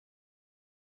 2.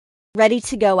 Ready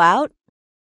to go out?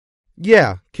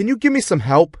 Yeah, can you give me some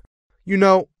help? You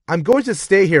know, I'm going to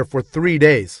stay here for 3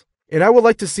 days, and I would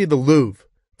like to see the Louvre,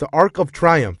 the Arc of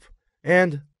Triumph,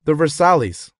 and the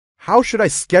Versailles. How should I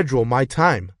schedule my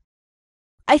time?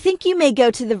 I think you may go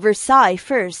to the Versailles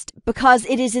first, because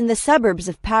it is in the suburbs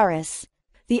of Paris.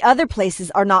 The other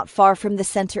places are not far from the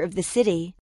center of the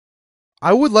city.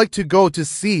 I would like to go to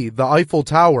see the Eiffel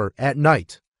Tower at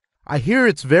night. I hear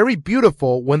it's very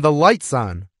beautiful when the light's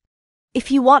on.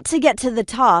 If you want to get to the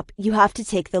top, you have to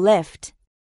take the lift.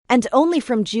 And only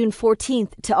from June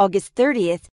 14th to August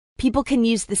 30th, people can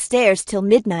use the stairs till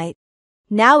midnight.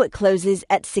 Now it closes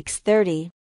at 6:30.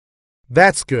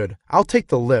 That's good. I'll take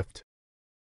the lift.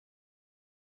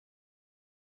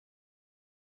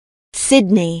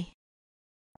 Sydney.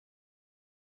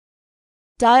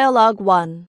 Dialogue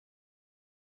 1.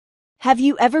 Have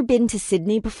you ever been to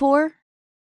Sydney before?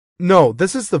 No,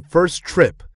 this is the first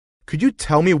trip. Could you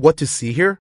tell me what to see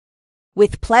here?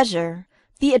 With pleasure.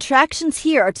 The attractions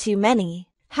here are too many.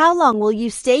 How long will you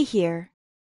stay here?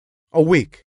 A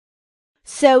week.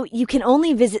 So you can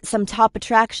only visit some top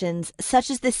attractions such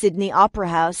as the Sydney Opera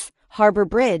House, Harbour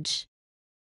Bridge.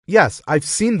 Yes, I've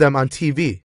seen them on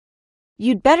TV.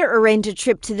 You'd better arrange a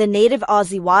trip to the native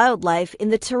Aussie wildlife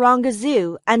in the Taronga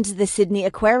Zoo and the Sydney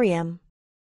Aquarium.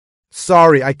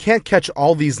 Sorry, I can't catch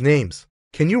all these names.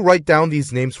 Can you write down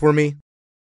these names for me?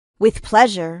 With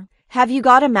pleasure. Have you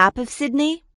got a map of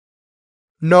Sydney?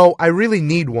 No, I really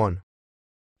need one.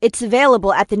 It's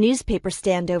available at the newspaper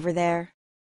stand over there.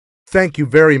 Thank you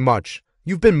very much.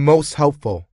 You've been most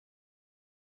helpful.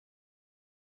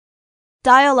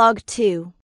 Dialogue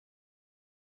 2.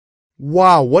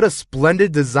 Wow, what a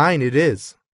splendid design it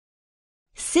is.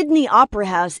 Sydney Opera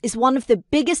House is one of the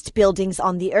biggest buildings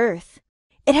on the earth.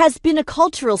 It has been a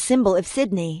cultural symbol of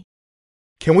Sydney.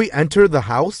 Can we enter the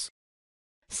house?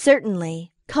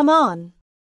 Certainly. Come on.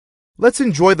 Let's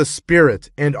enjoy the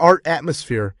spirit and art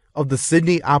atmosphere of the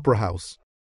Sydney Opera House.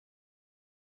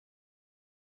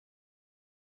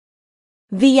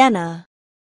 Vienna.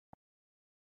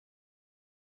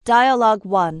 Dialogue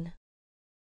 1.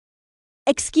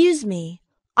 Excuse me,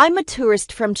 I'm a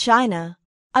tourist from China.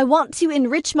 I want to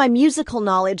enrich my musical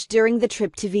knowledge during the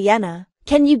trip to Vienna.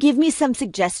 Can you give me some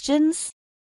suggestions?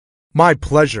 My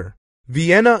pleasure.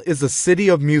 Vienna is a city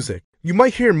of music. You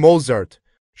might hear Mozart,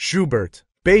 Schubert,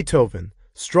 Beethoven,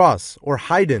 Strauss, or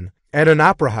Haydn at an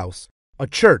opera house, a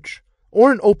church,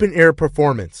 or an open-air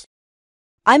performance.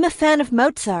 I'm a fan of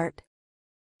Mozart.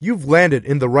 You've landed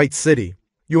in the right city.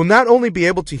 You'll not only be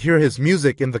able to hear his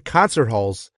music in the concert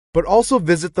halls, but also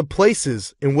visit the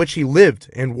places in which he lived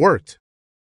and worked.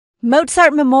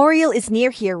 Mozart Memorial is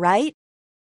near here, right?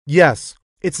 Yes,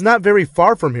 it's not very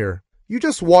far from here. You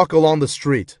just walk along the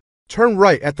street, turn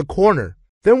right at the corner,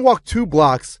 then walk 2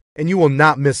 blocks, and you will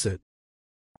not miss it.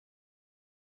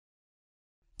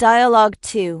 Dialogue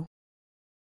 2.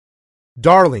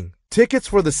 Darling, tickets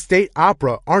for the State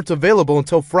Opera aren't available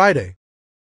until Friday.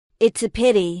 It's a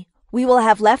pity. We will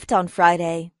have left on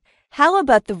Friday. How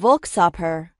about the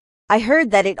Volksoper? I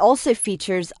heard that it also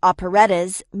features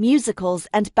operettas, musicals,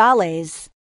 and ballets.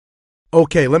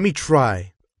 Okay, let me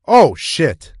try. Oh,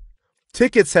 shit.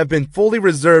 Tickets have been fully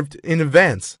reserved in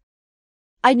advance.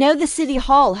 I know the City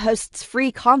Hall hosts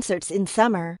free concerts in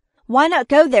summer. Why not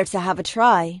go there to have a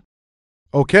try?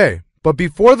 Okay, but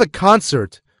before the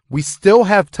concert, we still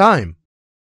have time.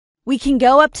 We can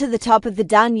go up to the top of the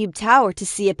Danube Tower to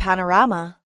see a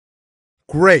panorama.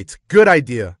 Great, good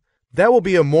idea. That will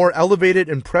be a more elevated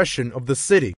impression of the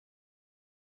city.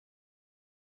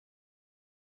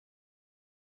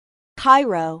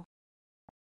 Cairo.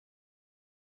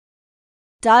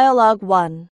 Dialogue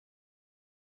 1.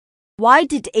 Why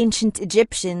did ancient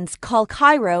Egyptians call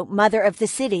Cairo Mother of the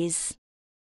Cities?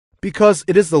 Because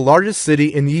it is the largest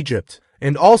city in Egypt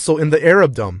and also in the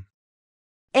Arabdom.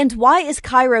 And why is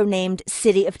Cairo named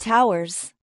City of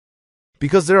Towers?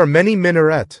 Because there are many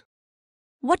minarets.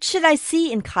 What should I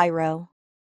see in Cairo?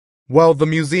 Well, the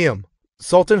museum,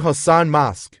 Sultan Hassan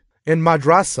Mosque, and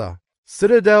Madrasa,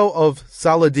 Citadel of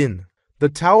Saladin, the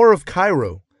Tower of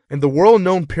Cairo, and the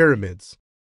world-known pyramids.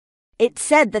 It's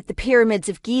said that the Pyramids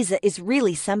of Giza is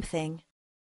really something.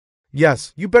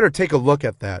 Yes, you better take a look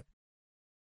at that.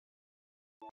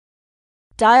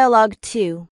 Dialogue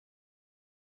 2.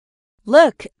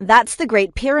 Look, that's the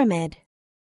Great Pyramid.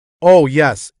 Oh,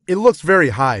 yes, it looks very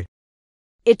high.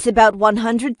 It's about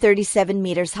 137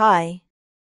 meters high.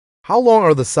 How long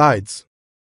are the sides?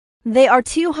 They are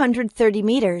 230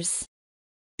 meters.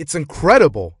 It's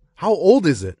incredible. How old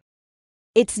is it?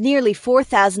 It's nearly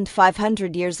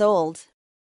 4,500 years old.